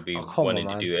be Oh, come on, wanting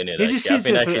to man. do any of He that just shit. I sees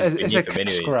think this that shit's as it's a beneath him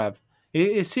cash anyways. grab.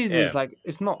 He sees it Yeah. as like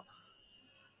it's not.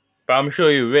 But I'm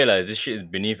sure you realize this shit is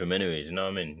beneath him anyways, you know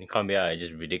what I mean? You can't be out here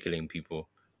just ridiculing people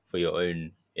for your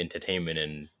own entertainment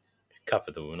and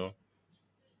capital.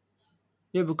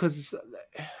 Yeah, because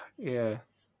yeah.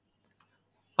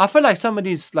 I feel like some of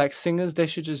these like singers, they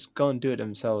should just go and do it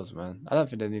themselves, man. I don't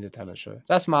think they need a talent show.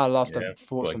 That's my last Yeah. thoughts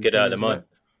Well, and get out of opinions the on mud. it.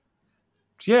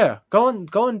 Yeah,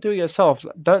 go and do it yourself.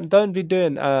 Don't be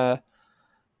doing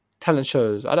talent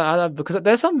shows. I don't because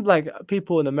there's some like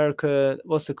people in America.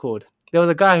 What's it called? There was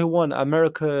a guy who won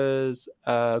America's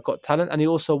Got Talent, and he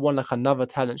also won like another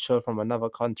talent show from another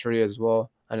country as well,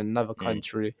 and another Mm.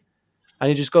 country, and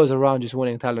he just goes around just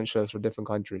winning talent shows for different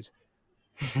countries.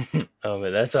 Oh,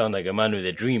 but that sounds like a man with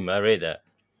a dream. I read that.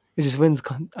 He just wins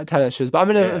talent shows. But I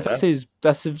mean, Yeah. if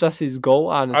that's his goal,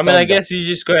 I I mean, I understand that. guess he's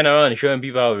just going around showing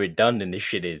people how redundant this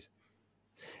shit is.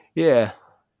 Yeah,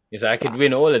 It's like I could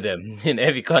win all of them in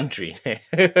every country.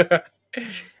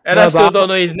 And I no, still but don't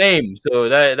know his name. So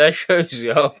that shows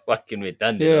you how fucking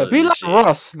redundant yeah, all of be this like shit is.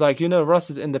 Russ. Like Russ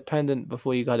is independent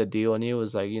before you got a deal, and he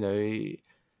was like,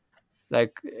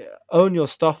 like own your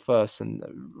stuff first and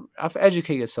have to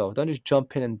educate yourself. Don't just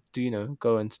jump in and do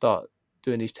go and start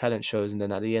doing these talent shows, and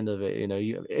then at the end of it,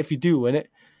 if you do win it,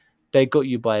 they got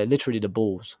you by literally the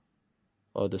balls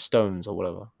or the stones or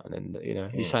whatever, and then you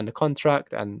Mm. sign the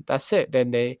contract and that's it.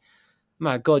 Then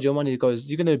my God, your money goes.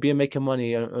 You're gonna be making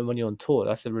money when you're on tour.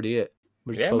 That's really it.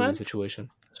 We're just Yeah, COVID man.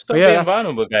 situation. But Stop yeah, being that's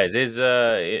vulnerable, guys. There's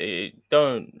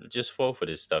don't just fall for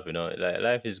this stuff. Like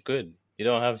life is good. You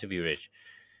don't have to be rich.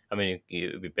 I mean,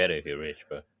 it would be better if you're rich,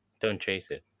 but don't chase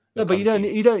it. no, It'll but you come to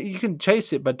don't. you. You don't. You can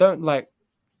chase it, but don't like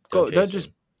Don't go. Don't chase just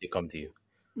them. They come to you.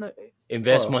 no.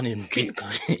 Invest Bro, money in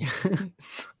Bitcoin.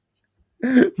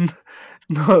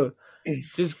 no.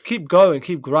 Just keep going,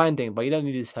 keep grinding, but you don't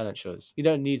need these talent shows. You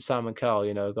don't need Simon Cowell,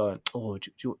 going, oh, do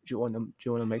you want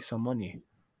to make some money?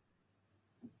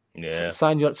 Yeah.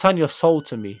 Sign your soul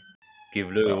to me. Give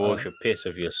Louis But, Walsh a piece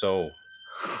of your soul.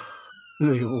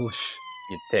 Louis Walsh.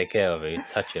 You take care of it. You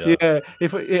touch it up. Yeah,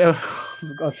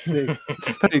 for God's sake.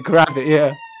 Let me grab it,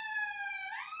 yeah.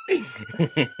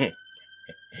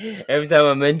 Every time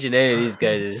I mention any of these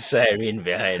guys, there's a siren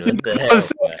behind. What the I'm, hell,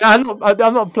 saying,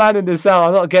 I'm not planning this out.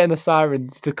 I'm not getting the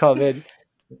sirens to come in.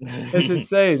 It's man?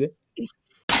 insane.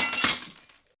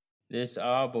 This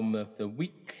album of the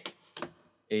week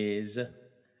is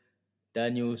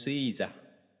Daniel Caesar.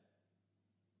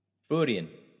 Freudian.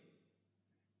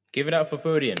 Give it up for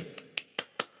Freudian.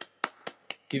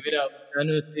 Give it up,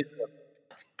 Daniel Caesar. Freudian.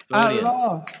 At Yes,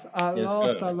 last, go. at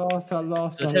last, at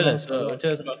last, So at tell us, last, at last.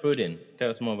 tell us about Freudian. Tell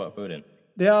us more about Freudian.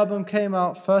 The album came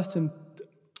out first in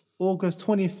August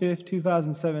 25th,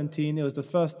 2017. It was the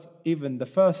first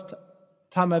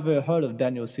time I ever heard of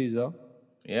Daniel Caesar.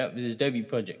 Yeah, this is debut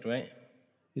project, right?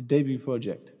 His debut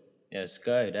project. Yes,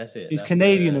 go. That's it. He's That's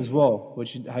Canadian as well,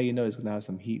 which how you know he's gonna have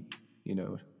some heat. You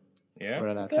know, it's yeah.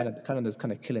 right now. Okay, Canada's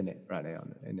kind of killing it right now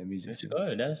in the music let's scene.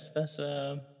 go. That's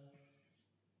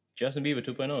Justin Bieber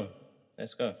 2.0.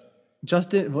 Let's go.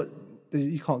 Justin, what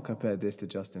you can't compare this to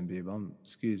Justin Bieber.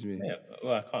 Excuse me. Yeah,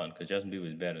 well, I can't because Justin Bieber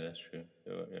is better. That's true.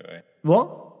 You're right.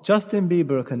 What? Justin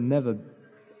Bieber can never.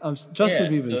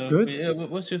 Justin Yeah. Bieber is So, good. yeah,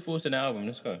 what's your thoughts on the album?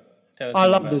 Let's go. Tell us I more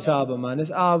love about this the album. album, man.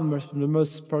 This album is the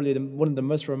most probably one of the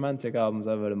most romantic albums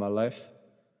I've heard in my life.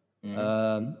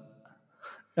 Um,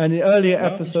 and the earlier Why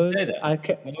would you say episodes, that? I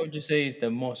kept. Why would you say it's the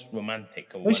most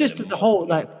romantic or It's one of the just the most whole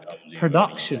romantic like albums you've heard in your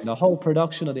production, life? the whole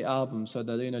production of the album. So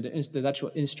that there's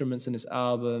actual instruments in this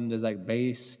album. There's like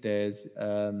bass. There's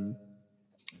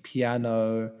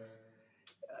piano.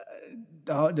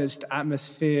 There's the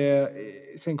atmosphere.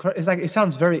 It's incredible. It's like it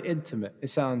sounds very intimate. It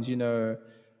sounds,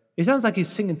 it sounds like he's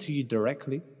singing to you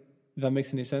directly. If that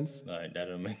makes any sense. Like, that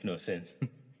don't make no sense.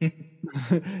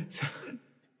 So-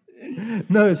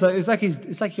 no, it's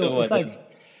like So what? Does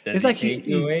it's he like take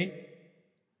you he's away?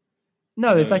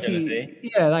 no, Is that it's what like you're trying to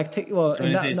say? like take well So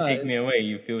when in it that says "take no me away,"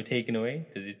 you feel taken away?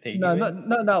 Does it take you no away?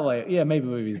 not that way. Yeah, maybe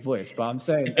with his voice, but I'm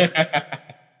saying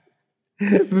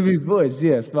with his voice,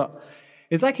 yes, but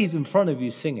it's like he's in front of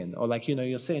you singing, or like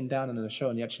you're sitting down in the show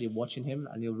and you're actually watching him,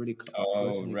 and you're really up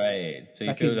close, Oh, and right. So it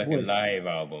like his feels like a voice. live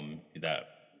album. That it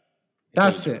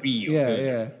That's feels it. real. It Yeah, feels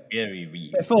yeah. very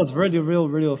real. It feels really real,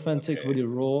 really authentic, Okay. really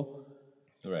raw.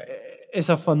 Right. It's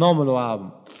a phenomenal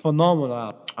album. Phenomenal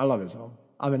album. I love this album.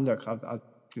 I mean, look, I've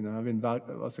been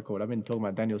what's it called? I've been talking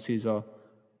about Daniel Caesar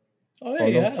Oh, yeah, for a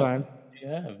you long have. time. You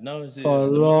have. Now is For a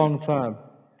the moment. long time.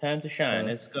 Time to shine. So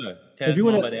Let's go. Tell if us you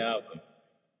more wanna, about the album.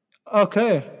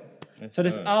 okay. Let's So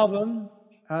this go. album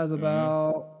has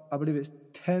about, I believe it's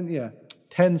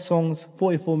 10 songs,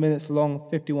 44 minutes long,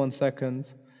 51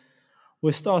 seconds.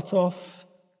 We start off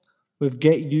with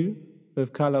Get You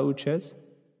with Kala Uchez.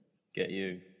 Get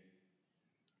you.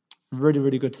 Really,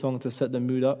 really good song to set the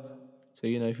mood up. So,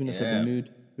 if you want to set the Yeah. mood,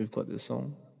 we've got this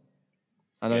song.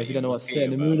 I know Get if you don't you. know What's what get you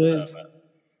setting the about? mood is,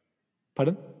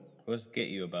 pardon? What's get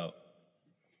you about?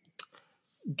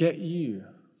 Get You.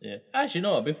 Yeah. Actually,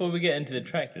 no. Before we get into the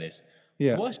track list,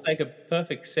 Yeah. what's like a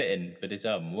perfect setting for this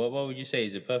album? What would you say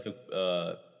is a perfect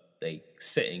like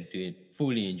setting to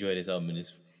fully enjoy this album in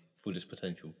its fullest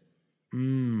potential?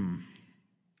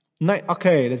 Night.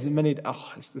 Okay, there's many.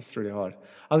 Oh, it's really hard.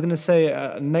 I was gonna say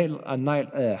a night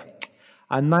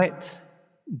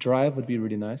drive would be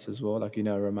really nice as well. Like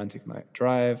a romantic night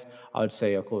drive. I would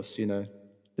say, of course, the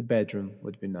bedroom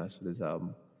would be nice for this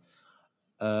album.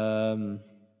 Um,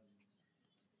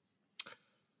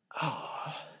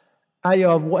 at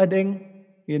your wedding,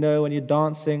 when you're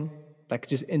dancing, like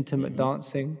just intimate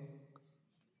dancing.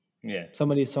 Yeah.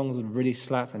 Some of these songs would really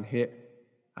slap and hit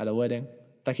at a wedding.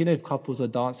 Like if couples are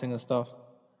dancing and stuff.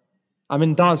 I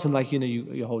mean, dancing like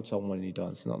you hold someone and you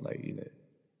dance, not like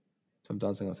some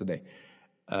dancing of today.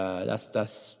 That's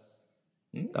that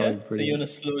would Okay. be So you pretty want to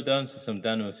slow down to some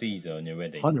Daniel Caesar on your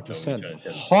wedding? hundred That's what you're percent,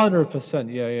 trying to tell us.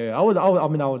 100%. Yeah, yeah.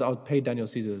 Yeah. I would pay Daniel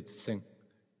Caesar to sing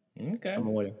at Okay. my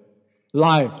wedding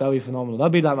live. That'd be phenomenal.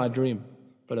 That'd be like my dream.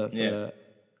 Yeah.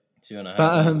 So you want to have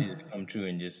But Daniel Caesar come true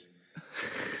and just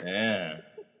yeah.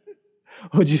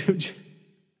 would you?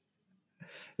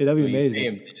 Yeah, that'd be Or you pay amazing.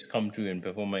 him to just come through and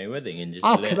perform at your wedding and just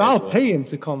I'll let I'll everyone pay him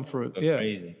to come through. go Yeah,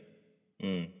 crazy.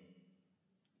 Mm.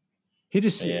 he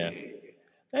just Yeah.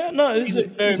 Yeah, no, this is a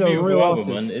very he's a beautiful real album,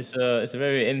 man. artist. It's a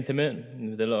very intimate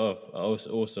with a lot of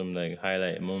awesome like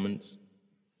highlight moments.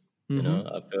 I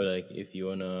feel like if you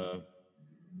wanna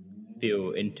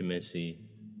feel intimacy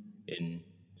in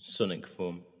sonic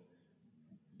form,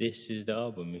 this is the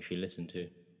album you should listen to.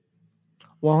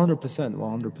 100%,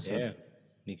 100%. Yeah,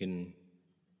 you can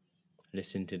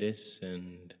listen to this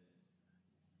and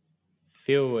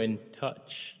feel in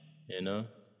touch.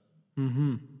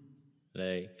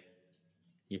 Like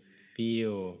you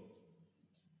feel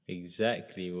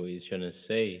exactly what he's trying to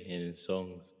say in his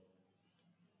songs.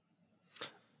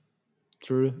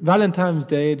 True. Valentine's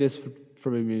Day, this would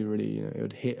probably be really, it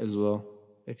would hit as well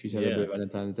if you Yeah, celebrate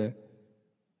Valentine's Day.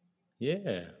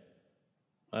 yeah,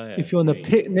 I If you're on a agree.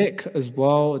 picnic as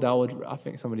well, I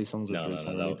think some of these songs would No, really no, no,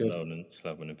 sound really good. that wouldn't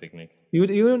slap on a picnic. You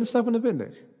wouldn't stop on a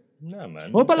picnic? No, What man,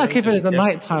 about like if it dancing is is a definitely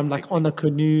for a nighttime, like on picnic. a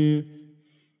canoe?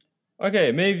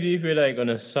 Okay, maybe if you're like on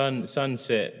a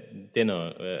sunset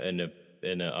dinner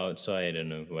in a outside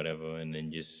and whatever, and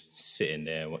then just sitting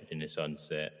there watching the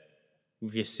sunset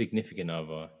with your significant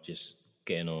other, just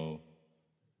getting all,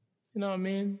 you know what I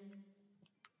mean?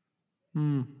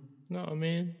 Know what I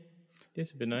mean?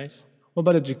 This would be nice. What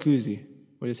about a jacuzzi?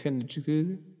 We're just hitting the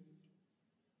jacuzzi?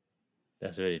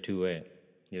 That's already too wet.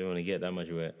 You don't want to get that much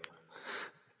wet.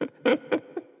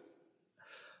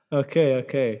 Okay,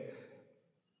 okay.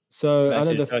 So I Back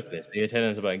know to the checklist. So you're telling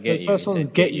us about so the Get You. first You one is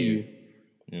said Get "Get You. You."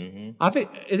 Hmm. I think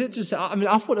is it just? I mean,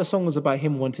 I thought the song was about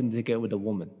him wanting to get with a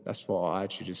woman. That's what I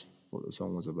actually just thought the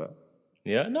song was about.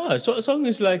 Yeah, no, so a song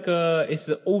is like it's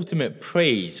the ultimate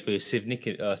praise for your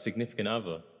significant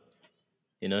other.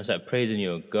 You know, it's like praising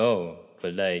your girl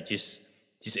for like just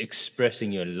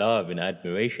expressing your love and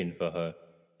admiration for her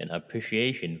and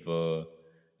appreciation for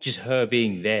just her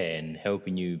being there and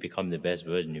helping you become the best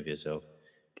version of yourself.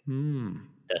 Hmm.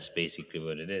 That's basically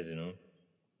what it is, you know.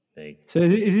 Like, So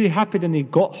is he happy that he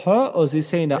got her, or is he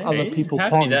saying that yeah, other he's people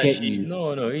happy can't that get she. you?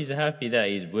 No, he's happy that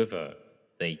he's with her.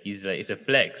 Like, he's like, it's a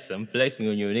flex. I'm flexing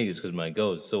on your niggas because my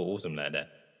girl is so awesome like that.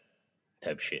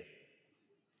 Type shit.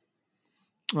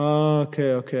 Oh,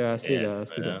 okay, okay, I see Yeah, that. I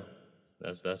see that.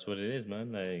 yeah. That's what it is,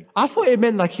 man. Like, I thought it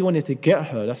meant like he wanted to get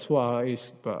her. That's why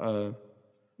but I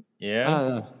yeah.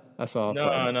 don't know. That's what I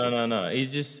thought it No, meant. no, no, no.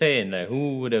 He's just saying like,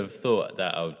 who would have thought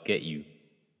that I would get you?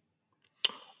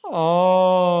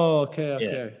 Oh, okay,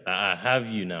 Yeah, okay. I have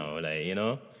you now. Like, you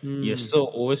know, you're Hmm. so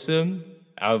awesome.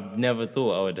 I've never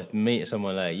thought I would have met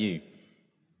someone like you.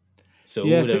 So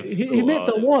who Yeah, would so have he thought I met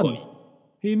would the have got one. you?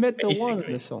 He met the one in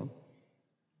Basically, the song.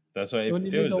 that's what So it when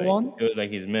he met feels the like. one, It feels like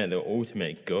he's met the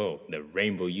ultimate girl, the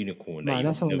rainbow unicorn that man, you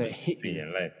that would song never that hit see in you.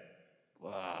 your life.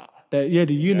 Wow. The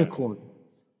Yeah. unicorn.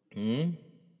 Hmm.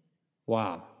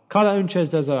 Wow. Carla Unches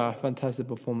does a fantastic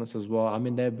performance as well. I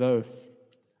mean, they're both.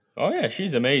 Oh yeah,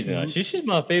 she's amazing. She's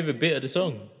my favorite bit of the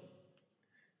song.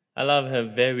 I love her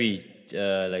very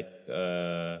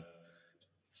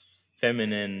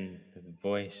feminine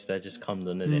voice that just comes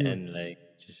on at the Mm, end, like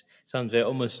just sounds very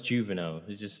almost juvenile.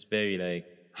 It's just very like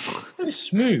very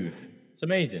smooth. It's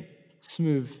amazing.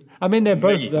 smooth. I mean, they're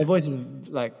both Amazing. their voices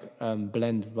like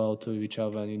blend well to each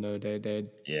other, and you know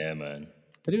Yeah, man.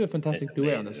 they do a It's fantastic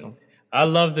duet on the amazing. song. I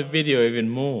love the video even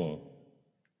more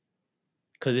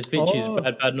because it features Oh,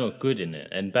 Bad Bad Not Good in it,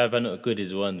 and Bad Bad Not Good is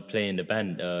the one playing the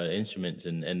band instruments,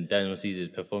 and Daniel Caesar's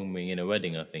performing in a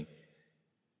wedding, I think.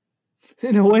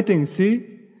 in a wedding,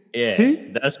 see, Yeah,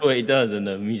 see, that's what he does in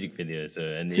the music video. So,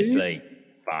 and it's see. like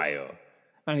fire,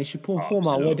 And he should perform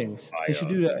at absolute weddings. He should fire.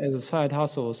 do that as a side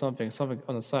hustle or something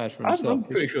on the side for I'm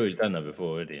himself. pretty sure he's done that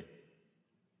before already.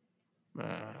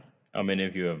 Ah. I mean,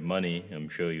 if you have money, I'm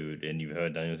sure you would, and you've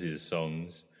heard Daniel Caesar's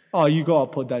songs. Oh, you gotta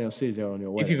put Daniel Caesar on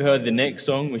your If you've wedding, heard man. the next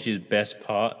song, which is Best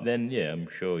Part, then yeah, I'm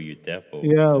sure you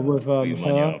definitely Yeah, with put your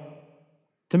money her. up.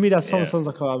 To me, that song Yeah. sounds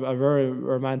like a very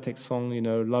romantic song. You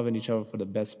know, loving each other for the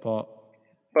best part,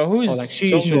 But or like whose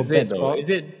she is song your is it best though? part. Is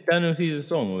it Daniel Caesar's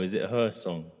song or is it her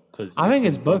song? Because I it's think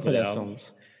it's in both both of of their their albums.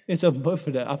 songs. It's a both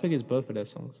of their. I think it's both of their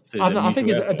songs. So it's a I think mutual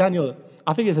it's a effort. Daniel.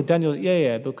 I think it's a Daniel. Yeah,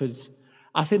 yeah. Because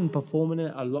I seen them performing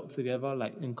it a lot together,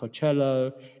 like in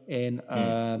Coachella, in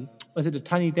Hmm. was it the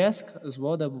Tiny Desk as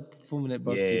well? They were performing it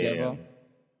both Yeah, yeah, yeah. together.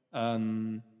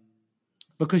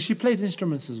 Because she plays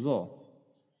instruments as well.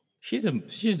 She's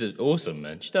awesome,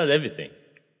 man. She does everything.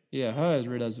 Yeah, her is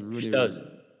really does She really, does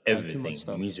really too much everything.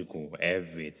 stuff. Musical,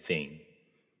 everything.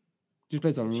 She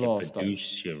plays a She lot of stuff. produces,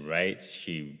 she writes,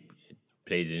 she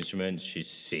plays instruments, she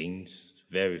sings.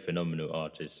 Very phenomenal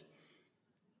artist.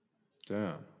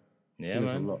 Damn, she Yeah,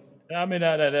 does a man. lot. I mean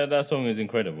that song is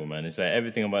incredible, man. It's like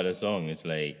everything about the song. It's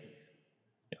like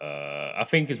I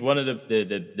think it's one of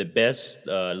the best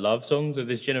love songs of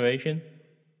this generation.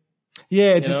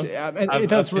 Yeah, You know, it I've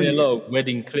does seen a really. lot of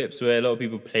wedding clips where a lot of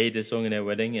people play this song in their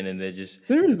wedding, and then they're just,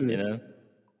 you Seriously, know,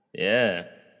 yeah.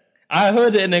 I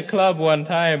heard it in a club one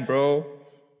time, bro.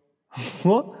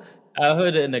 what? I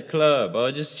heard it in a club. I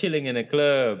was just chilling in a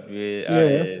club,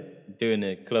 Yeah. doing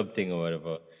a club thing or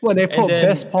whatever. Well, they And put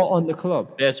best then part on the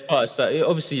club. best part start,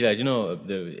 obviously, like you know,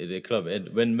 the club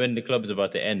when the club is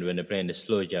about to end, when they're playing the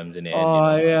slow jams in the end, you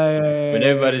Oh know, yeah, yeah, when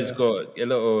yeah, yeah, everybody's yeah. got a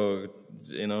little,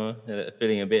 you know,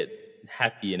 feeling a bit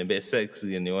happy and a bit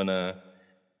sexy, and you wanna,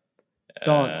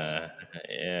 Dance. uh,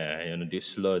 yeah, you wanna do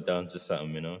slow dance or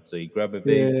something, you know. So you grab a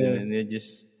Yeah, babes, and yeah. then they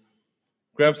just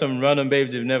grab some random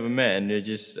babes you've never met, and they're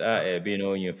just out there being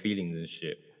all in your feelings and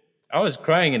shit. I was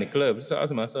crying in the club, just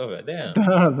asking myself, like, damn,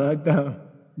 Damn, man, damn,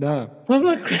 damn. why am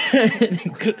I crying in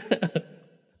the club?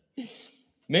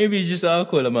 Maybe it's just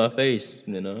alcohol on my face,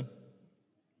 you know.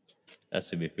 That's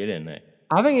to be feeling like.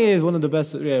 I think it is one of the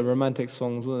best romantic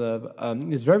songs. One of the,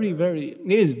 it's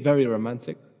it is very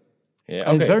romantic, Yeah,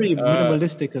 and it's okay. very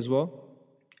minimalistic as well.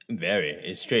 Very.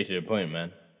 It's straight to the point,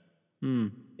 man.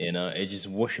 You know, it's just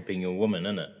worshiping your woman,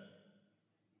 isn't it?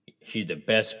 She's the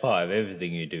best part of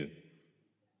everything you do.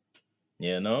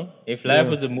 You know? If life Yeah,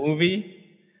 was a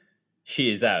movie, she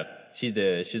is that. She's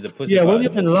the pussy yeah. part When of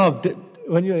you're the in movie. love,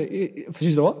 when you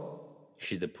she's the what?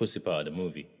 She's the pussy part of the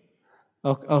movie.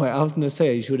 Okay, I was gonna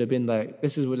say you should have been like,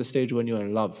 this is with the stage when you're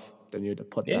in love. Then you'd have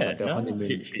put that Yeah, like the no, honeymoon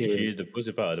period. she's the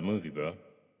pussy part of the movie, bro.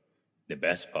 The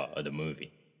best part of the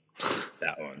movie.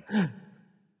 That one.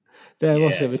 Then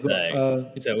what's Yeah, it? We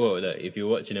got it's like what? Like, if you're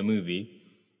watching a movie,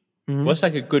 mhm. what's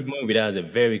like a good movie that has a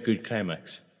very good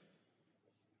climax?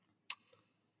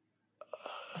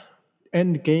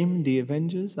 Endgame, The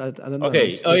Avengers. I don't know.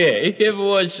 Okay. Oh yeah. If you ever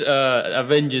watch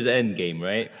Avengers Endgame,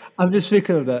 right? I'm just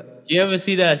thinking of that. Do you ever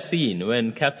see that scene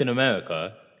when Captain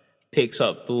America picks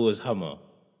up Thor's hammer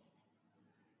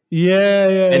Yeah,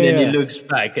 yeah, and then he yeah. looks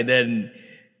back and then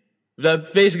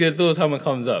that basically Thor's hammer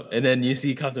comes up and then you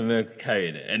see Captain America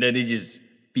carrying it and then he just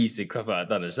beats the crap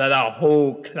out of Thanos. So that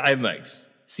whole climax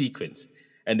sequence.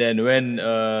 And then when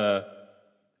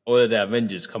all of the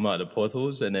Avengers come out of the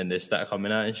portals and then they start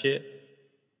coming out and shit.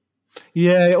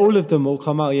 Yeah, all of them all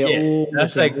come out. Yeah, Yeah, all of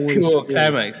that's them, like all the pure spears.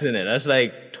 climax, isn't it? That's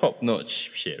like top notch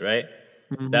shit, right?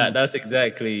 That's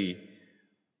exactly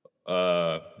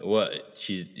what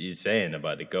he's saying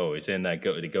about the girl. He's saying that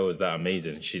the girl is that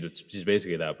amazing. She's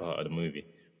basically that part of the movie,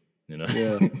 you know.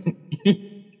 Yeah,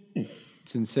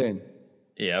 it's insane.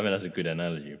 Yeah, I mean that's a good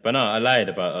analogy. But no, I lied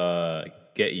about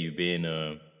Get You being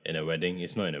in a wedding.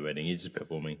 It's not in a wedding. He's just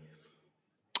performing.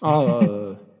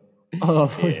 Oh,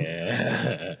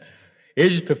 Yeah.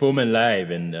 He's just performing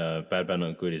live, and Bad Bad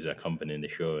Not Good is accompanying the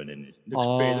show, and then it looks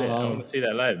pretty lit. I want to see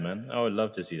that live, man. I would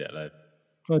love to see that live.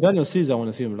 well, Daniel Caesar, I want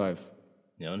to see him live.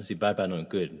 Yeah, I want to see Bad Bad Not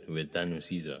Good with Daniel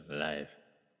Caesar live.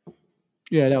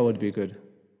 Yeah, that would be good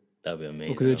That'd be amazing.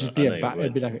 because it'd just I be know it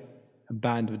it'd be would. like a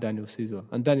band with Daniel Caesar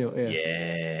and Daniel. Yeah,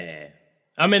 Yeah.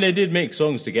 I mean, they did make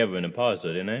songs together in the past,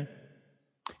 though, didn't they?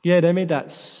 yeah. They made that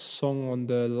song on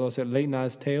the what's it, Late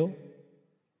Night's Tale.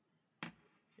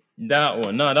 That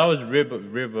one. No, that was River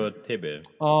Tiber. Tiber?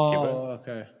 Oh,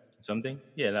 okay. Something?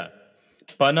 Yeah, that.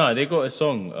 But no, they got a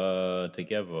song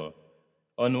together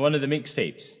on one of the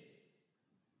mixtapes.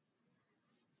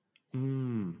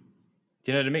 Mm.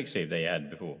 Do you know the mixtape they had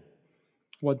before?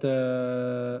 What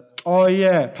the? Oh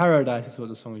yeah, Paradise is what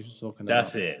the song you're talking about.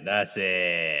 That's it. That's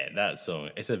it. That song.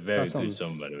 It's a very That good song's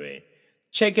song, by the way.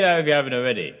 Check it out if you haven't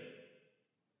already.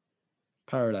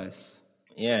 Paradise.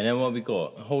 Yeah, and then what we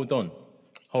got? Hold on.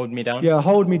 Hold me down. Yeah,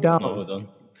 Hold Me Down. No, hold on.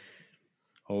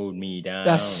 Hold me down.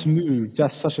 That's smooth.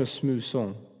 That's such a smooth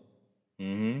song.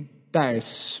 Mm-hmm. That is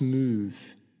smooth.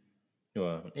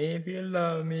 Well, if you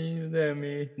love me, let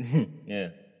me. Yeah.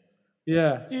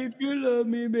 Yeah. If you love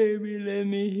me, baby, let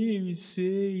me hear you say,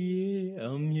 yeah,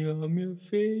 I'm your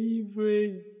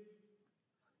favorite.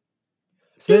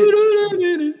 Smooth.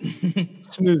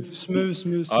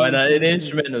 Oh, no, the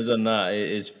instrumentals on that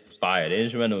is fire. The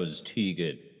instrumental is too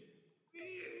good.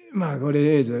 My God, it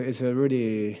is. It's a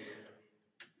really.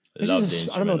 It's Love the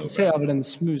just I don't know what instrumental, to say bro. other than a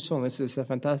smooth song. It's a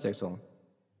fantastic song.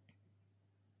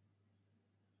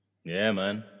 Yeah,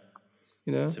 man.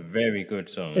 You know, It's a very good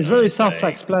song. it's man. very It's like-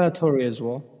 self-explanatory as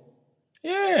well.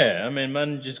 yeah, I mean,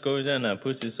 man just goes in and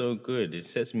puts it so good. It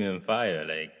sets me on fire.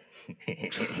 Like,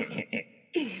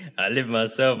 I lift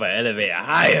myself, I elevate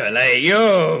higher. Like,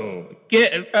 yo,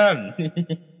 get it, fam.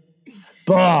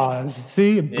 Bars,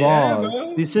 see, bars.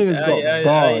 bro. These singers got I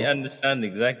bars. understand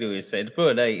exactly what you said,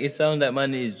 bro. Like, it sounds like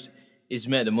man is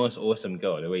met the most awesome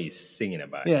girl. The way he's singing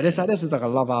about it. Yeah, this is like a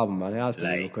love album, man. It has to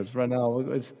be Like- because right now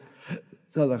it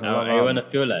sounds like a love I want album. to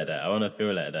feel like that. I want to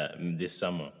feel like that this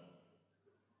summer.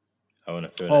 I want to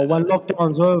feel Oh, like when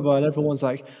lockdown's over and everyone's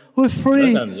like, "We're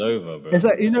free." that. Lockdown's over, bro. It's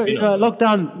like It's been over.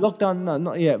 lockdown. No,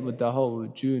 not yet with the whole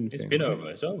June It's thing. been over.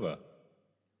 It's over.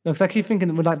 No, because I keep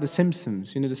thinking with like the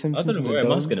Simpsons. You know the I Simpsons. don't with wear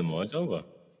the a mask dome? anymore. It's over.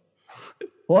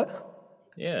 What?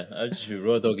 Yeah, I just be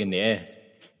raw dog in the air.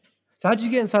 So how do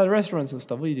you get inside the restaurants and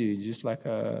stuff? What do? You just like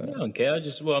I don't care.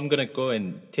 I'm gonna go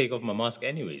and take off my mask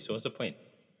anyway. So what's the point?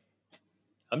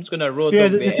 I'm just gonna raw yeah,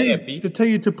 dog the air, they B. tell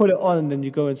you to put it on and then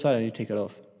you go inside and you take it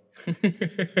off.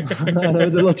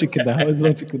 There's a logic in that. There's a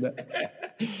logic in that.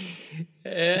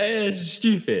 It's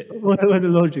stupid. What's the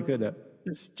logic in that?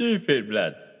 It's stupid,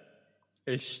 blood.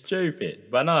 It's stupid.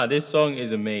 But nah, this song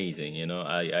is amazing. You know,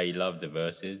 I love the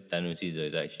verses. Daniel Caesar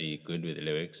is actually good with the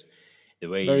lyrics. The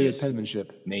way Very he just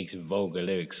penmanship. makes vulgar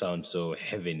lyrics sound so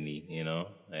heavenly. You know,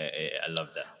 I love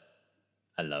that.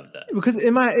 I love that. Because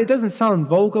it doesn't sound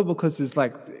vulgar because it's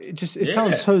like it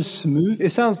sounds so smooth. It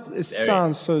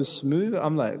sounds so smooth.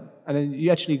 I'm like, and then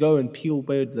you actually go and peel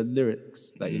away the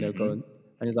lyrics that go and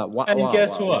it's like wow. And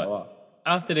guess wow, what? wow.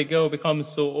 After the girl becomes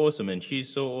so awesome and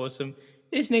she's so awesome,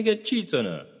 this nigga cheats on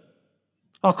her.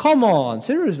 Oh come on,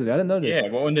 seriously, I didn't know this. Yeah,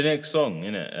 but on the next song,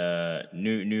 innit?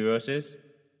 Neurosis.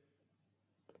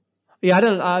 Yeah, I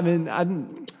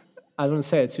didn't. I don't want to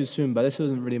say it too soon, but this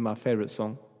wasn't really my favorite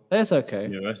song. That's okay.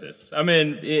 Neurosis. I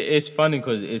mean, it's funny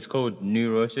because it's called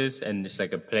neurosis, and it's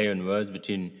like a play on words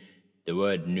between the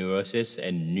word neurosis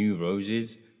and new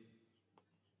roses.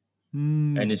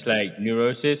 And it's like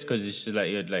neurosis because it's just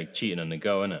like you're like cheating on the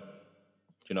girl, innit? Do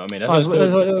you know what I mean? That's Oh,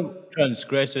 what's called it's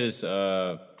transgressor's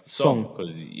song. song.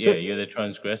 Because So, yeah, you're the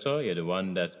transgressor. You're the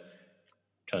one that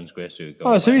transgressed your girl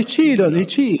oh, so by he cheated cheating on. on He her.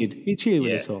 cheated. He cheated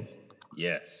with the song.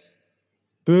 Yes, yes.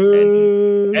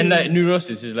 And like Boo.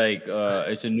 neurosis is like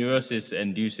it's a neurosis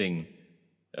inducing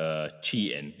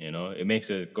cheating. You know, it makes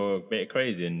us go a bit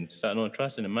crazy and start not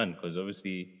trusting a man because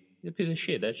obviously he's a piece of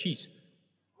shit that cheats.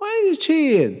 Why are you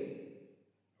cheating?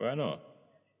 Why not?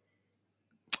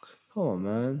 Come on,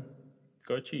 man.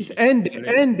 Go cheat. Just end It's it.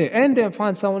 lit. End it. End it and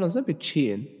find someone else. Don't be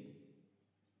cheating.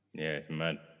 Yeah, it's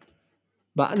mad.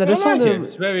 But no, But the I song like it. that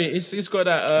It's very. It's got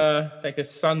that like a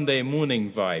Sunday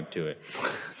morning vibe to it.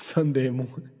 Sunday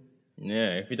morning.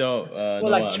 Yeah, if you don't Well, know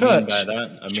like what I mean by church.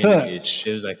 that, I mean Church.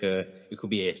 there's like it could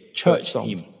be a Church church song.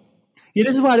 hymn. Yeah,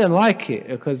 this is why I don't like it,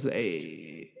 because Oh,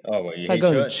 well, you it's like hate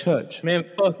going to church? church. Man,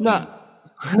 fuck No,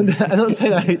 you. I don't say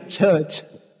that I hate church.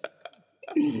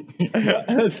 I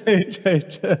don't say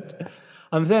church.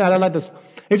 I'm saying I don't like this.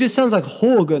 It just sounds like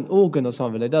organ or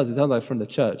something. It does. It sounds like from the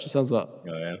church. It sounds like Oh,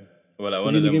 yeah. Well, like he's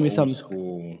one of gonna them give me old some.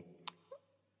 school, like,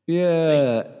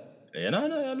 Yeah. yeah, no,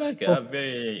 I like it. I Oh,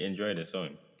 very enjoy the song.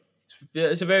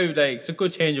 It's a very, like, it's a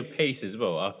good change of pace as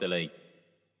well after, like,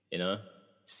 you know,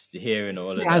 hearing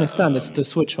all of I that. understand this. The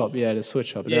switch up. Yeah, the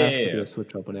switch up. There Yeah, has yeah, to be yeah, a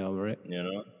switch up on the album, right? you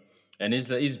know. And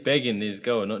he's begging his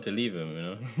girl not to leave him, you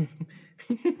know.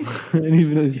 And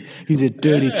even though he's a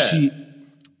dirty Yeah, cheat.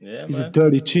 yeah, He's a man.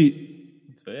 dirty cheat.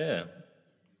 So yeah,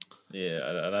 yeah,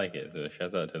 I like it. So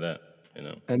shout out to that, you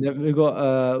know. And then we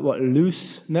got what,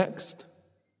 Loose next.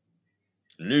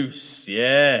 Loose,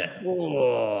 yeah,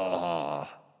 Oh.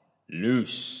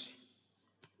 loose.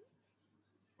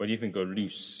 What do you think of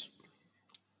loose?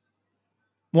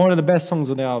 One of the best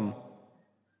songs on the album.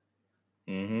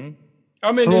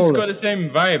 I mean, it's got the Flawless. same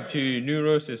vibe to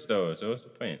Neurosis though. So what's the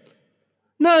point?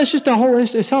 No, it's just the whole. It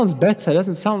sounds better. It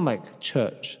doesn't sound like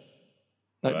church,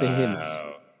 like the hymns.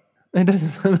 Wow, It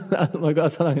doesn't. Oh my god, I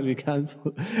sound like I'm gonna be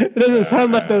cancelled. It doesn't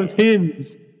sound like wow, those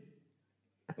hymns.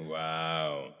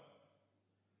 wow.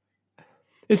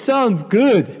 It sounds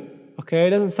good. Okay,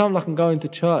 it doesn't sound like I'm going to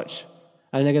church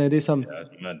and they're gonna do some That's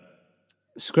mad.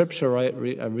 scripture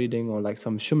reading or like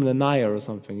some Shumlanaya or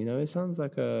something. You know, it sounds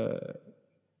like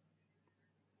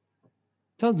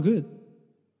sounds good.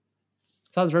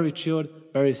 Sounds very chilled,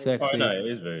 very Oh sexy, no, it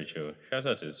is very chill. Shout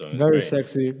out to the song. It's very great.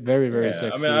 sexy, very Yeah, I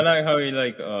sexy. mean, I like how he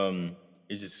like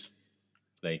he just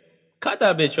like cut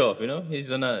that bitch off. You know,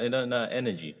 he's on that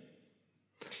energy.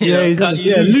 You Yeah, know, he's cut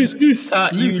you loose, loose,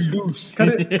 cut you loose. loose. Cut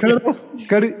it off,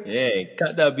 cut it. Yeah,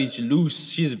 cut that bitch loose.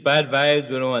 She's bad vibes.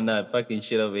 We don't want that fucking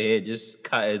shit over here. Just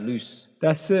cut it loose.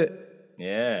 That's it.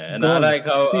 Yeah, and I Gone. like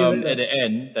how See you at later. the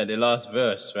end, that the last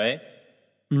verse, right?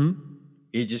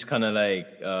 He just kind of like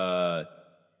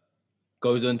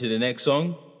goes on to the next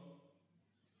song.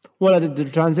 Well, the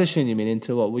transition you mean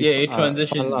into what we? Yeah, it Find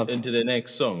transitions love. into the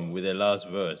next song with the last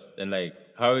verse, and like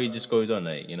how he just goes on,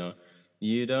 like, you know,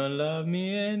 you don't love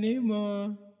me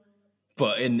anymore,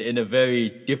 but in a very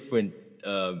different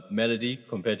melody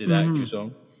compared to the actual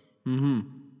song.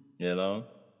 You know,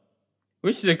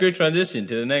 which is a good transition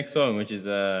to the next song, which is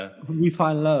We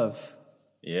find love.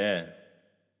 yeah.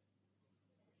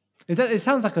 Is that? It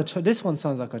sounds like this one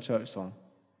sounds like a church song.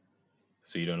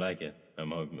 So you don't like it?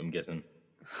 I'm guessing.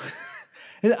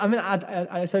 I mean,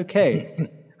 it's okay.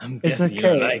 I'm It's guessing you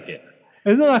don't okay. like it.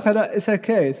 It's not like I don't, it's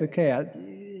okay. It's okay.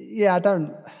 I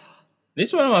don't. This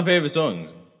is one of my favorite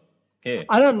songs. Here,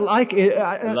 I don't like it.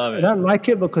 love I it. don't like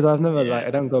it because I've never Yeah. like.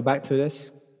 I don't go back to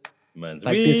this. Man,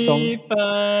 Like this song. we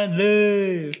find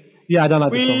love. Yeah, I don't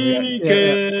like the song. We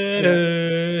Yeah.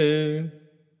 get up.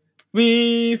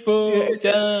 We fall It's,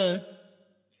 down.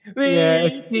 yeah,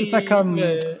 We it's like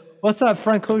what's that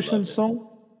Frank Ocean song?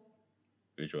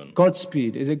 Which one?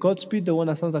 Godspeed. Is it Godspeed? The one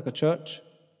that sounds like a church?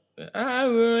 I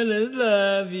wanna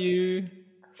love you.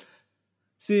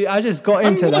 See, I just got I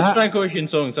mean, into most that. Frank Ocean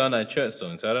songs sound like church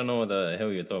songs, so I don't know what the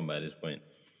hell you're talking about at this point.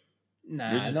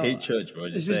 Nah, You just hate church, bro.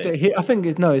 It's Just just say. I think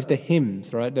it's the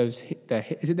hymns, right? Is it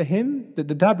the hymn? The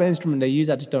type of instrument they use,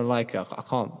 I just don't like it. I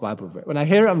can't vibe with it. When I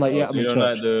hear it, I'm like, yeah, So I'm you in don't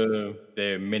like church.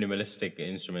 the minimalistic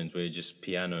instruments where it's just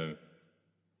piano.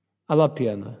 I love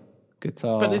piano,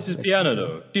 guitar. But this is piano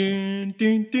though. Dun,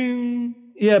 dun, dun,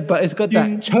 Yeah, but it's got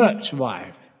that church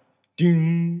vibe.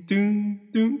 dun, dun,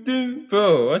 dun, dun.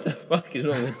 Bro, what the fuck is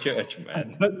wrong with church,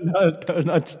 man?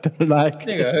 I just don't like I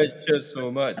think it. I heard church so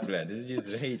much, man. This is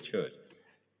just I hate church.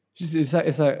 It's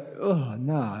like, oh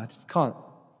no, I just can't.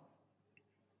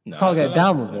 I No, can't I get like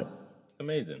down the with it. song. It's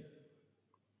amazing.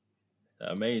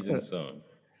 Amazing song.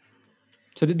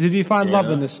 So did you find You love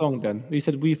in know? the song then? You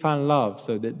said we found love.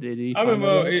 So did he I mean, find the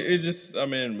bro, love?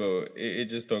 it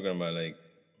just talking about like,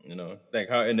 like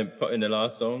how in the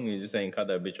last song he's just saying cut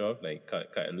that bitch off, like cut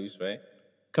it loose, right?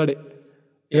 Got it.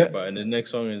 Yeah, Yeah. but in the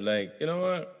next song is like, you know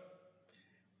what?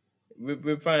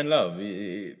 We find love.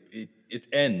 It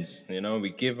ends. We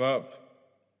give up,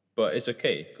 but it's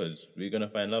okay because we're gonna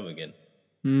find love again.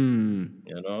 Hmm.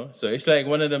 So it's like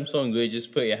one of them songs where you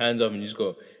just put your hands up and you just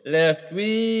go left,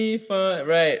 we find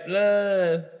right,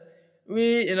 left,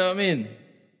 we. You know what I mean?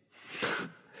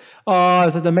 Oh,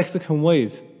 is that the Mexican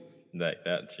wave? Like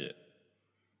that shit.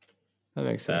 That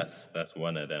makes sense. That's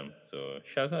one of them. So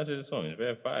shout out to the song. It's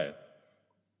very fire.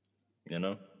 You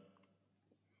know.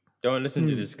 Don't listen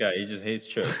to this guy. He just hates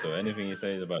church. So anything he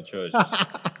says about church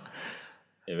is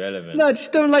irrelevant. No, I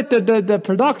just don't like the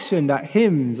production, that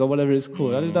hymns or whatever it's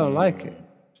called. I just don't like it.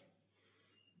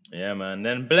 Yeah, man.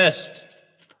 Then blessed.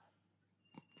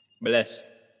 Blessed.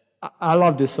 I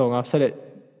love this song. I've said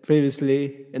it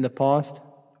previously in the past.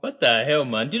 What the hell,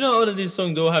 man? Do you know all of these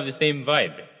songs all have the same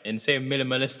vibe and same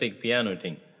minimalistic piano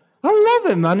thing? I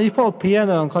love it, man. You put a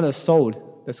piano and kind of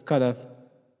sold. That's kind of,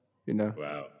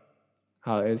 Wow.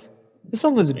 how it is. This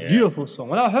song is a Yeah. beautiful song.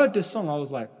 When I heard this song, I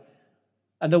was like,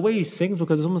 and the way he sings,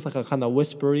 because it's almost like a kind of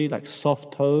whispery, like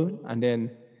soft tone, and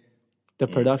then the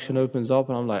production opens up,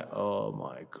 and I'm like, oh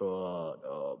my god.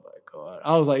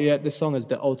 I was like, yeah, this song is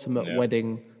the ultimate Yeah.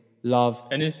 wedding, love,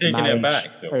 And he's taking marriage, it back,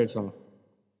 though. marriage song.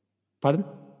 Pardon?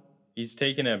 He's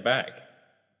taking it back.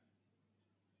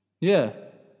 Yeah.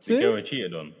 The girl See? he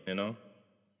cheated on.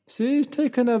 See, he's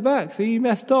taking her back. See, he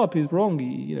messed up. He's wrong.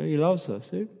 He loves her.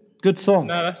 See? Good song.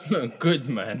 Nah, that's not good,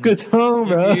 man. Good song,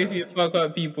 bro. If you fuck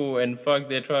up people and fuck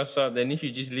their trust up, then you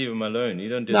should just leave them alone. You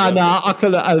don't Nah, deserve it. I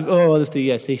could. Honestly,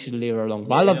 yes, he should leave her alone.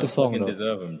 But I You love don't the song fucking though.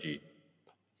 deserve them, G.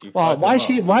 You Well, fuck them up. You don't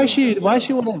deserve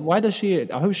why does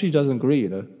she? I hope she doesn't agree.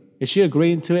 If she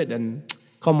agreeing to it, then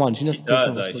come on, she needs She to take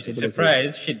some does, actually. responsibility.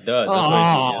 Surprise, she does. That's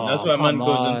Oh, why man come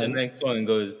goes on to the on. next song and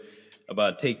goes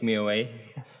about take me away.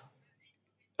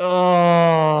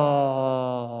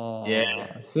 Yeah.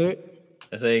 Oh, see,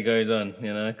 That's how he goes on,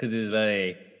 because he's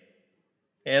like,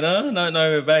 now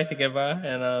we're back together, you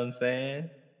know what I'm saying?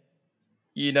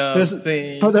 You know what I'm this,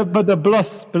 saying? but the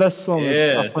bless song is a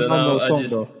Yeah, so now phenomenal I song though.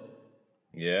 just,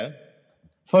 yeah,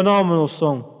 Phenomenal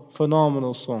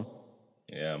song.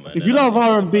 yeah, man. If And you I'm love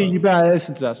thinking R&B, about, you better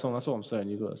listen to that song. That's what I'm saying.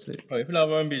 You gotta see. if you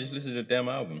love R&B, just listen to the damn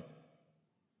album.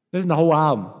 Listen to the whole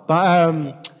album.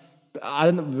 But I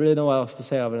don't really know what else to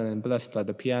say other than Blessed, like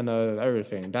the piano,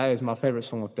 everything. That is my favorite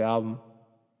song of the album.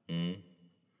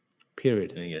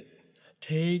 Period. And you get,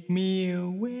 take me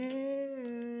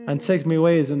away. And Take Me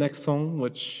Away is the next song,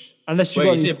 which unless you Wait,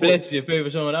 got you any said Bless is your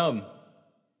favorite song on the album?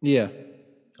 yeah.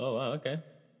 Oh, wow, okay.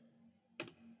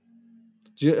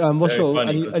 What's Very your funny,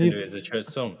 and considering if it's a church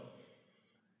song.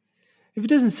 it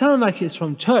doesn't sound like it's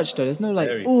from church though, there's no like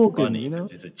Very organs, funny,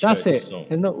 'cause it's a That's church it. song.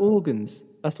 There's no organs.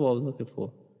 That's what I was looking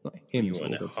for. Not You hymns,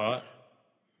 want a organs. heart?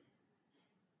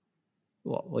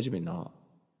 What do you mean the heart?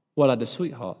 What, like the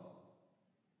sweetheart?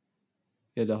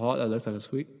 Yeah, the heart that looks like a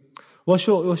sweet. What's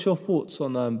your thoughts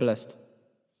on Blessed?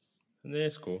 Yeah,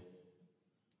 it's cool.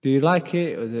 Do you like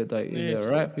it? Or is it like Yeah, is it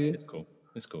alright for you? It's cool.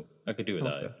 It's cool. I could do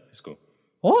without it. It's cool.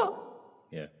 What?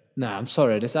 Yeah. Nah, I'm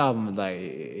sorry. This album like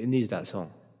it needs that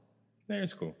song. Yeah,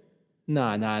 it's cool.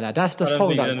 Nah. That's the I don't song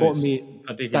think that got it's me. That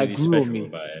particularly grew on special me.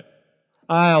 about it.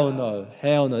 Hell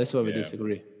no. This is where we Yeah.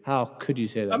 disagree. How could you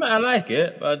say I that? mean, I like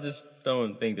it, but I just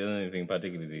don't think there's anything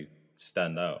particularly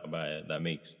stand out about it that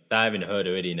I haven't heard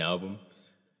already in the album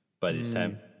by this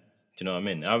time. Do you know what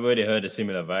I mean? I've already heard a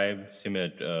similar vibe, similar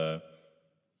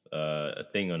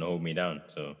thing on Hold Me Down.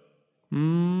 So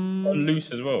on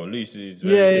Loose as well. Loose is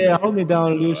very Yeah, similar. Hold Me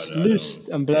Down, So Loose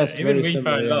and Blessed, even very We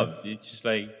similar. Find Yeah. Love, it's just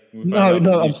like We Find Love.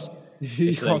 No, and Loose. you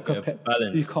It's can't like a compare.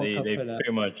 balance. You can't They compare that.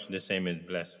 pretty much the same as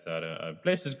Blessed.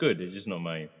 Blessed is good. It's just not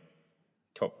my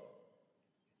top.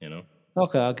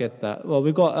 Okay, I get that. Well,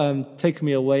 we got Take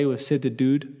Me Away with Sid the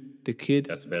Dude, the Kid.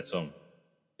 That's the best song.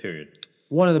 Period.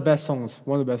 One of the best songs.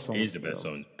 He's the best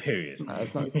song. Period.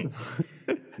 It's not.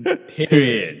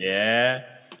 Period. Yeah.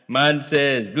 Man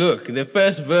says, look, the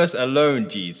first verse alone,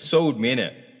 G, sold me in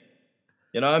it.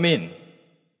 You know what I mean?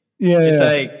 Yeah, It's yeah.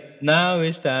 like, now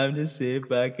it's time to sit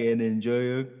back and enjoy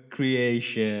your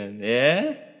creation.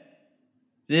 Yeah?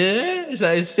 Yeah? It's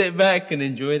like, sit back and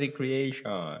enjoy the creation.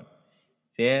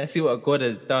 Yeah? See what God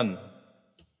has done.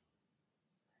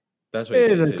 That's what It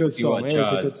he is says. a good See what song. It is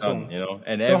Jah a has good done, song.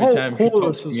 And The every whole time she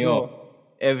chorus tops as me well.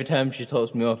 up, every time she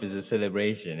tops me off is a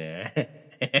celebration. Yeah.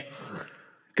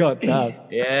 God damn.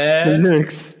 The Yeah.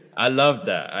 lyrics. I love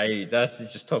that. That's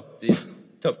just it's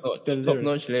The top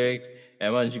notch lyrics. lyrics.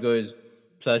 And when she goes,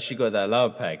 plus she got that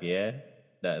loud pack, yeah?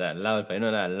 That loud pack. You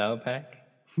know that loud pack?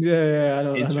 Yeah, I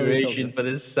know what you're talking Inspiration about. for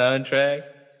this soundtrack.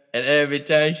 And every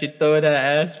time she throw that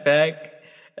ass back,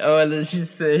 all that she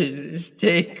says is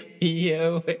take me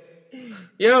away.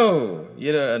 Yo,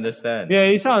 you don't understand. Yeah,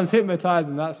 he sounds hypnotized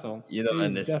in that song. You don't He's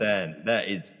understand. That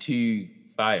is too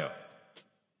fire.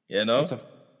 You it's know? a.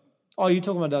 Oh, you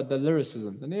talking about the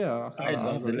lyricism? Then yeah, I I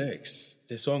love the agree. lyrics.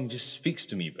 The song just speaks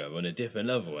to me, bro, on a different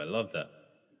level. I love that.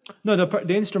 No,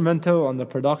 the instrumental and the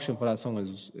production for that song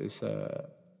is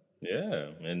Yeah.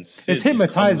 And it's Sid just comes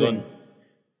hypnotizing. on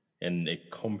and it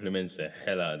compliments the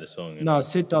hell out of the song, you No, know?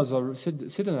 Sid does.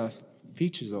 Sid and her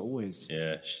features are always.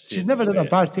 Yeah, She's Sid, never done a great.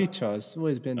 bad feature. It's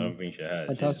always I been don't think she has. She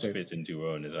just fantastic. fits in too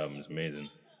well in this album. It's amazing.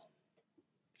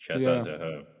 Shouts out Yeah, to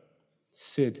her.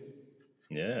 Sid.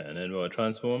 Yeah, and then what,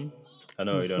 Transform? I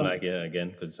know you don't like it again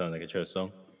because it sounds like a church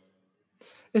song.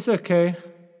 It's okay.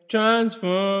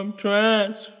 Transform,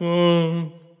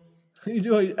 transform. You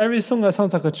know, every song that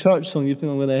sounds like a church song, you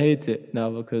think I'm gonna hate it now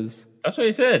because. That's what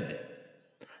he said.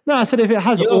 No, I said if it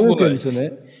has Your organs voice. in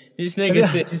it, This if nigga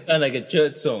said it, it sound like a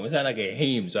church song. It sound like a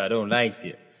hymn, so I don't like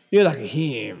it. you're like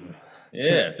him.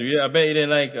 Yeah, so I bet you didn't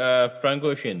like Frank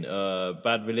Ocean,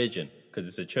 Bad Religion, because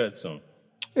it's a church song.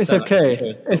 It's Sound like a okay.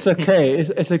 church It's song. okay.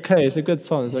 It's okay. It's a good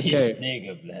song. It's This okay.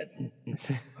 nigga,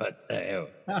 blood. What the hell?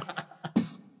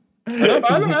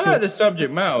 It's I okay. like the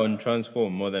subject matter on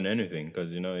Transform more than anything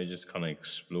because, it just kind of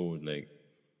explode, like,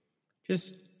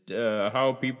 just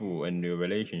how people and their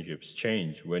relationships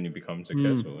change when you become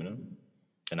successful,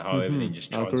 and how everything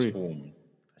just I agree. transformed.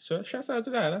 So, shouts out to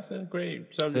that. That's a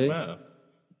great subject See? matter.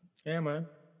 Yeah, man.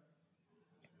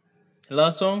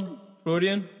 Last song,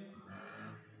 Freudian.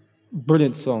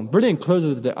 Brilliant song. Brilliant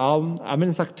closes the album. I mean,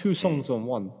 it's like two songs on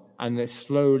one, and it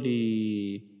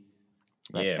slowly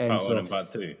Yeah, part ends one and off.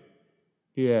 part two.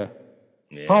 Yeah.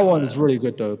 Yeah, Part one man. is really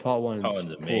good though. Part one Part is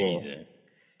one's amazing.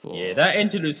 for- Yeah, that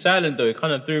interlude silent though, it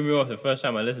kind of threw me off the first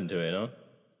time I listened to it,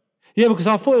 Yeah, because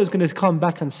I thought he was going to come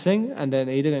back and sing, and then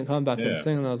he didn't come back and Yeah.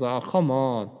 sing, and I was like, oh, come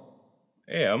on.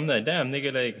 Yeah, I'm like, damn,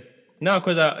 nigga, like, no,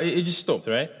 because it just stopped,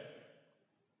 right?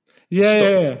 Yeah, Stop.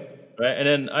 yeah. Right? And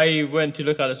then I went to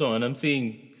look at the song and I'm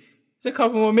seeing there's a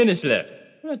couple more minutes left.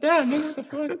 I'm like, damn, nigga, what the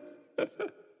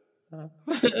fuck?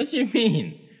 What do you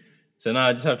mean? So now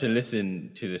I just have to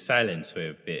listen to the silence for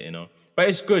a bit, But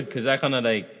it's good because that kind of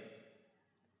like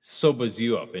sobers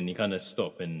you up and you kind of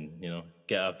stop and,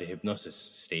 get out of the hypnosis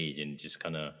stage and just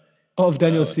kind of, Of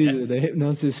Daniel Caesar, the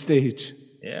hypnosis stage.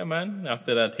 yeah, man.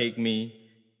 After that, take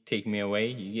me away,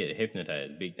 you get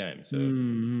hypnotized big time. So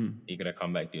you gotta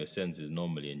come back to your senses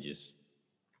normally and just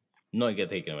not get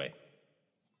taken away.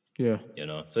 Yeah.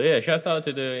 So yeah, shouts out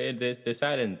to the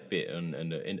silent bit and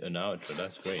the in and out. So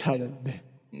that's great. Silent bit.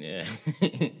 Yeah,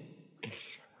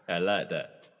 I like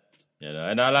that.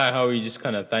 And I like how he just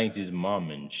kind of thanks his mom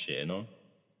and shit. And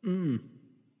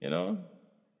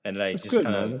like That's just good,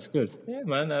 kind man. of That's good. yeah,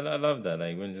 man. I love that.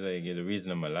 Like when it's like you're the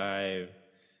reason I'm alive.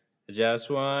 I just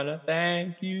wanna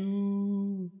thank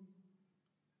you.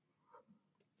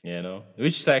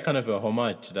 Which is like kind of a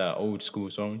homage to that old school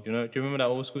song. Do you remember that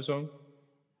old school song?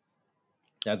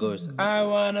 That goes, I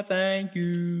wanna thank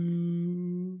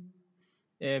you,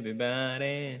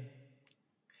 everybody,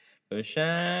 for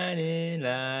shining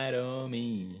light on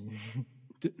me.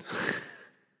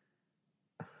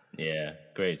 Yeah,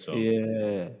 great song.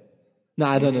 Yeah. No,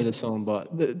 I don't know the song, but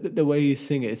the way you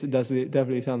sing it, it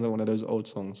definitely sounds like one of those old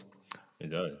songs. It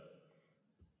does.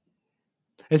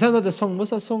 It sounds like the song. What's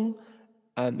that song?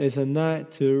 It's a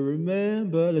night to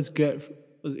remember. Let's get.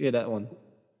 Yeah, that one.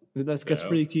 Let's get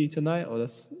freaky tonight, or No.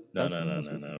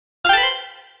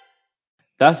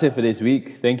 That's it for this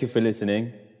week. Thank you for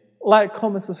listening. Like,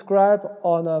 comment, subscribe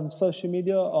on social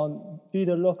media on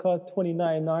Vida Loca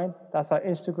 2099. That's our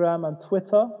Instagram and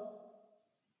Twitter.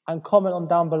 And comment on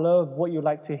down below what you'd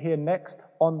like to hear next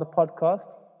on the podcast,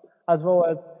 as well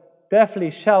as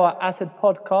definitely shower acid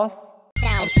podcasts.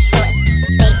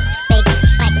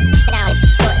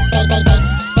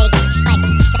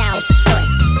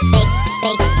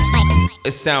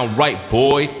 It sound right,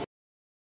 boy.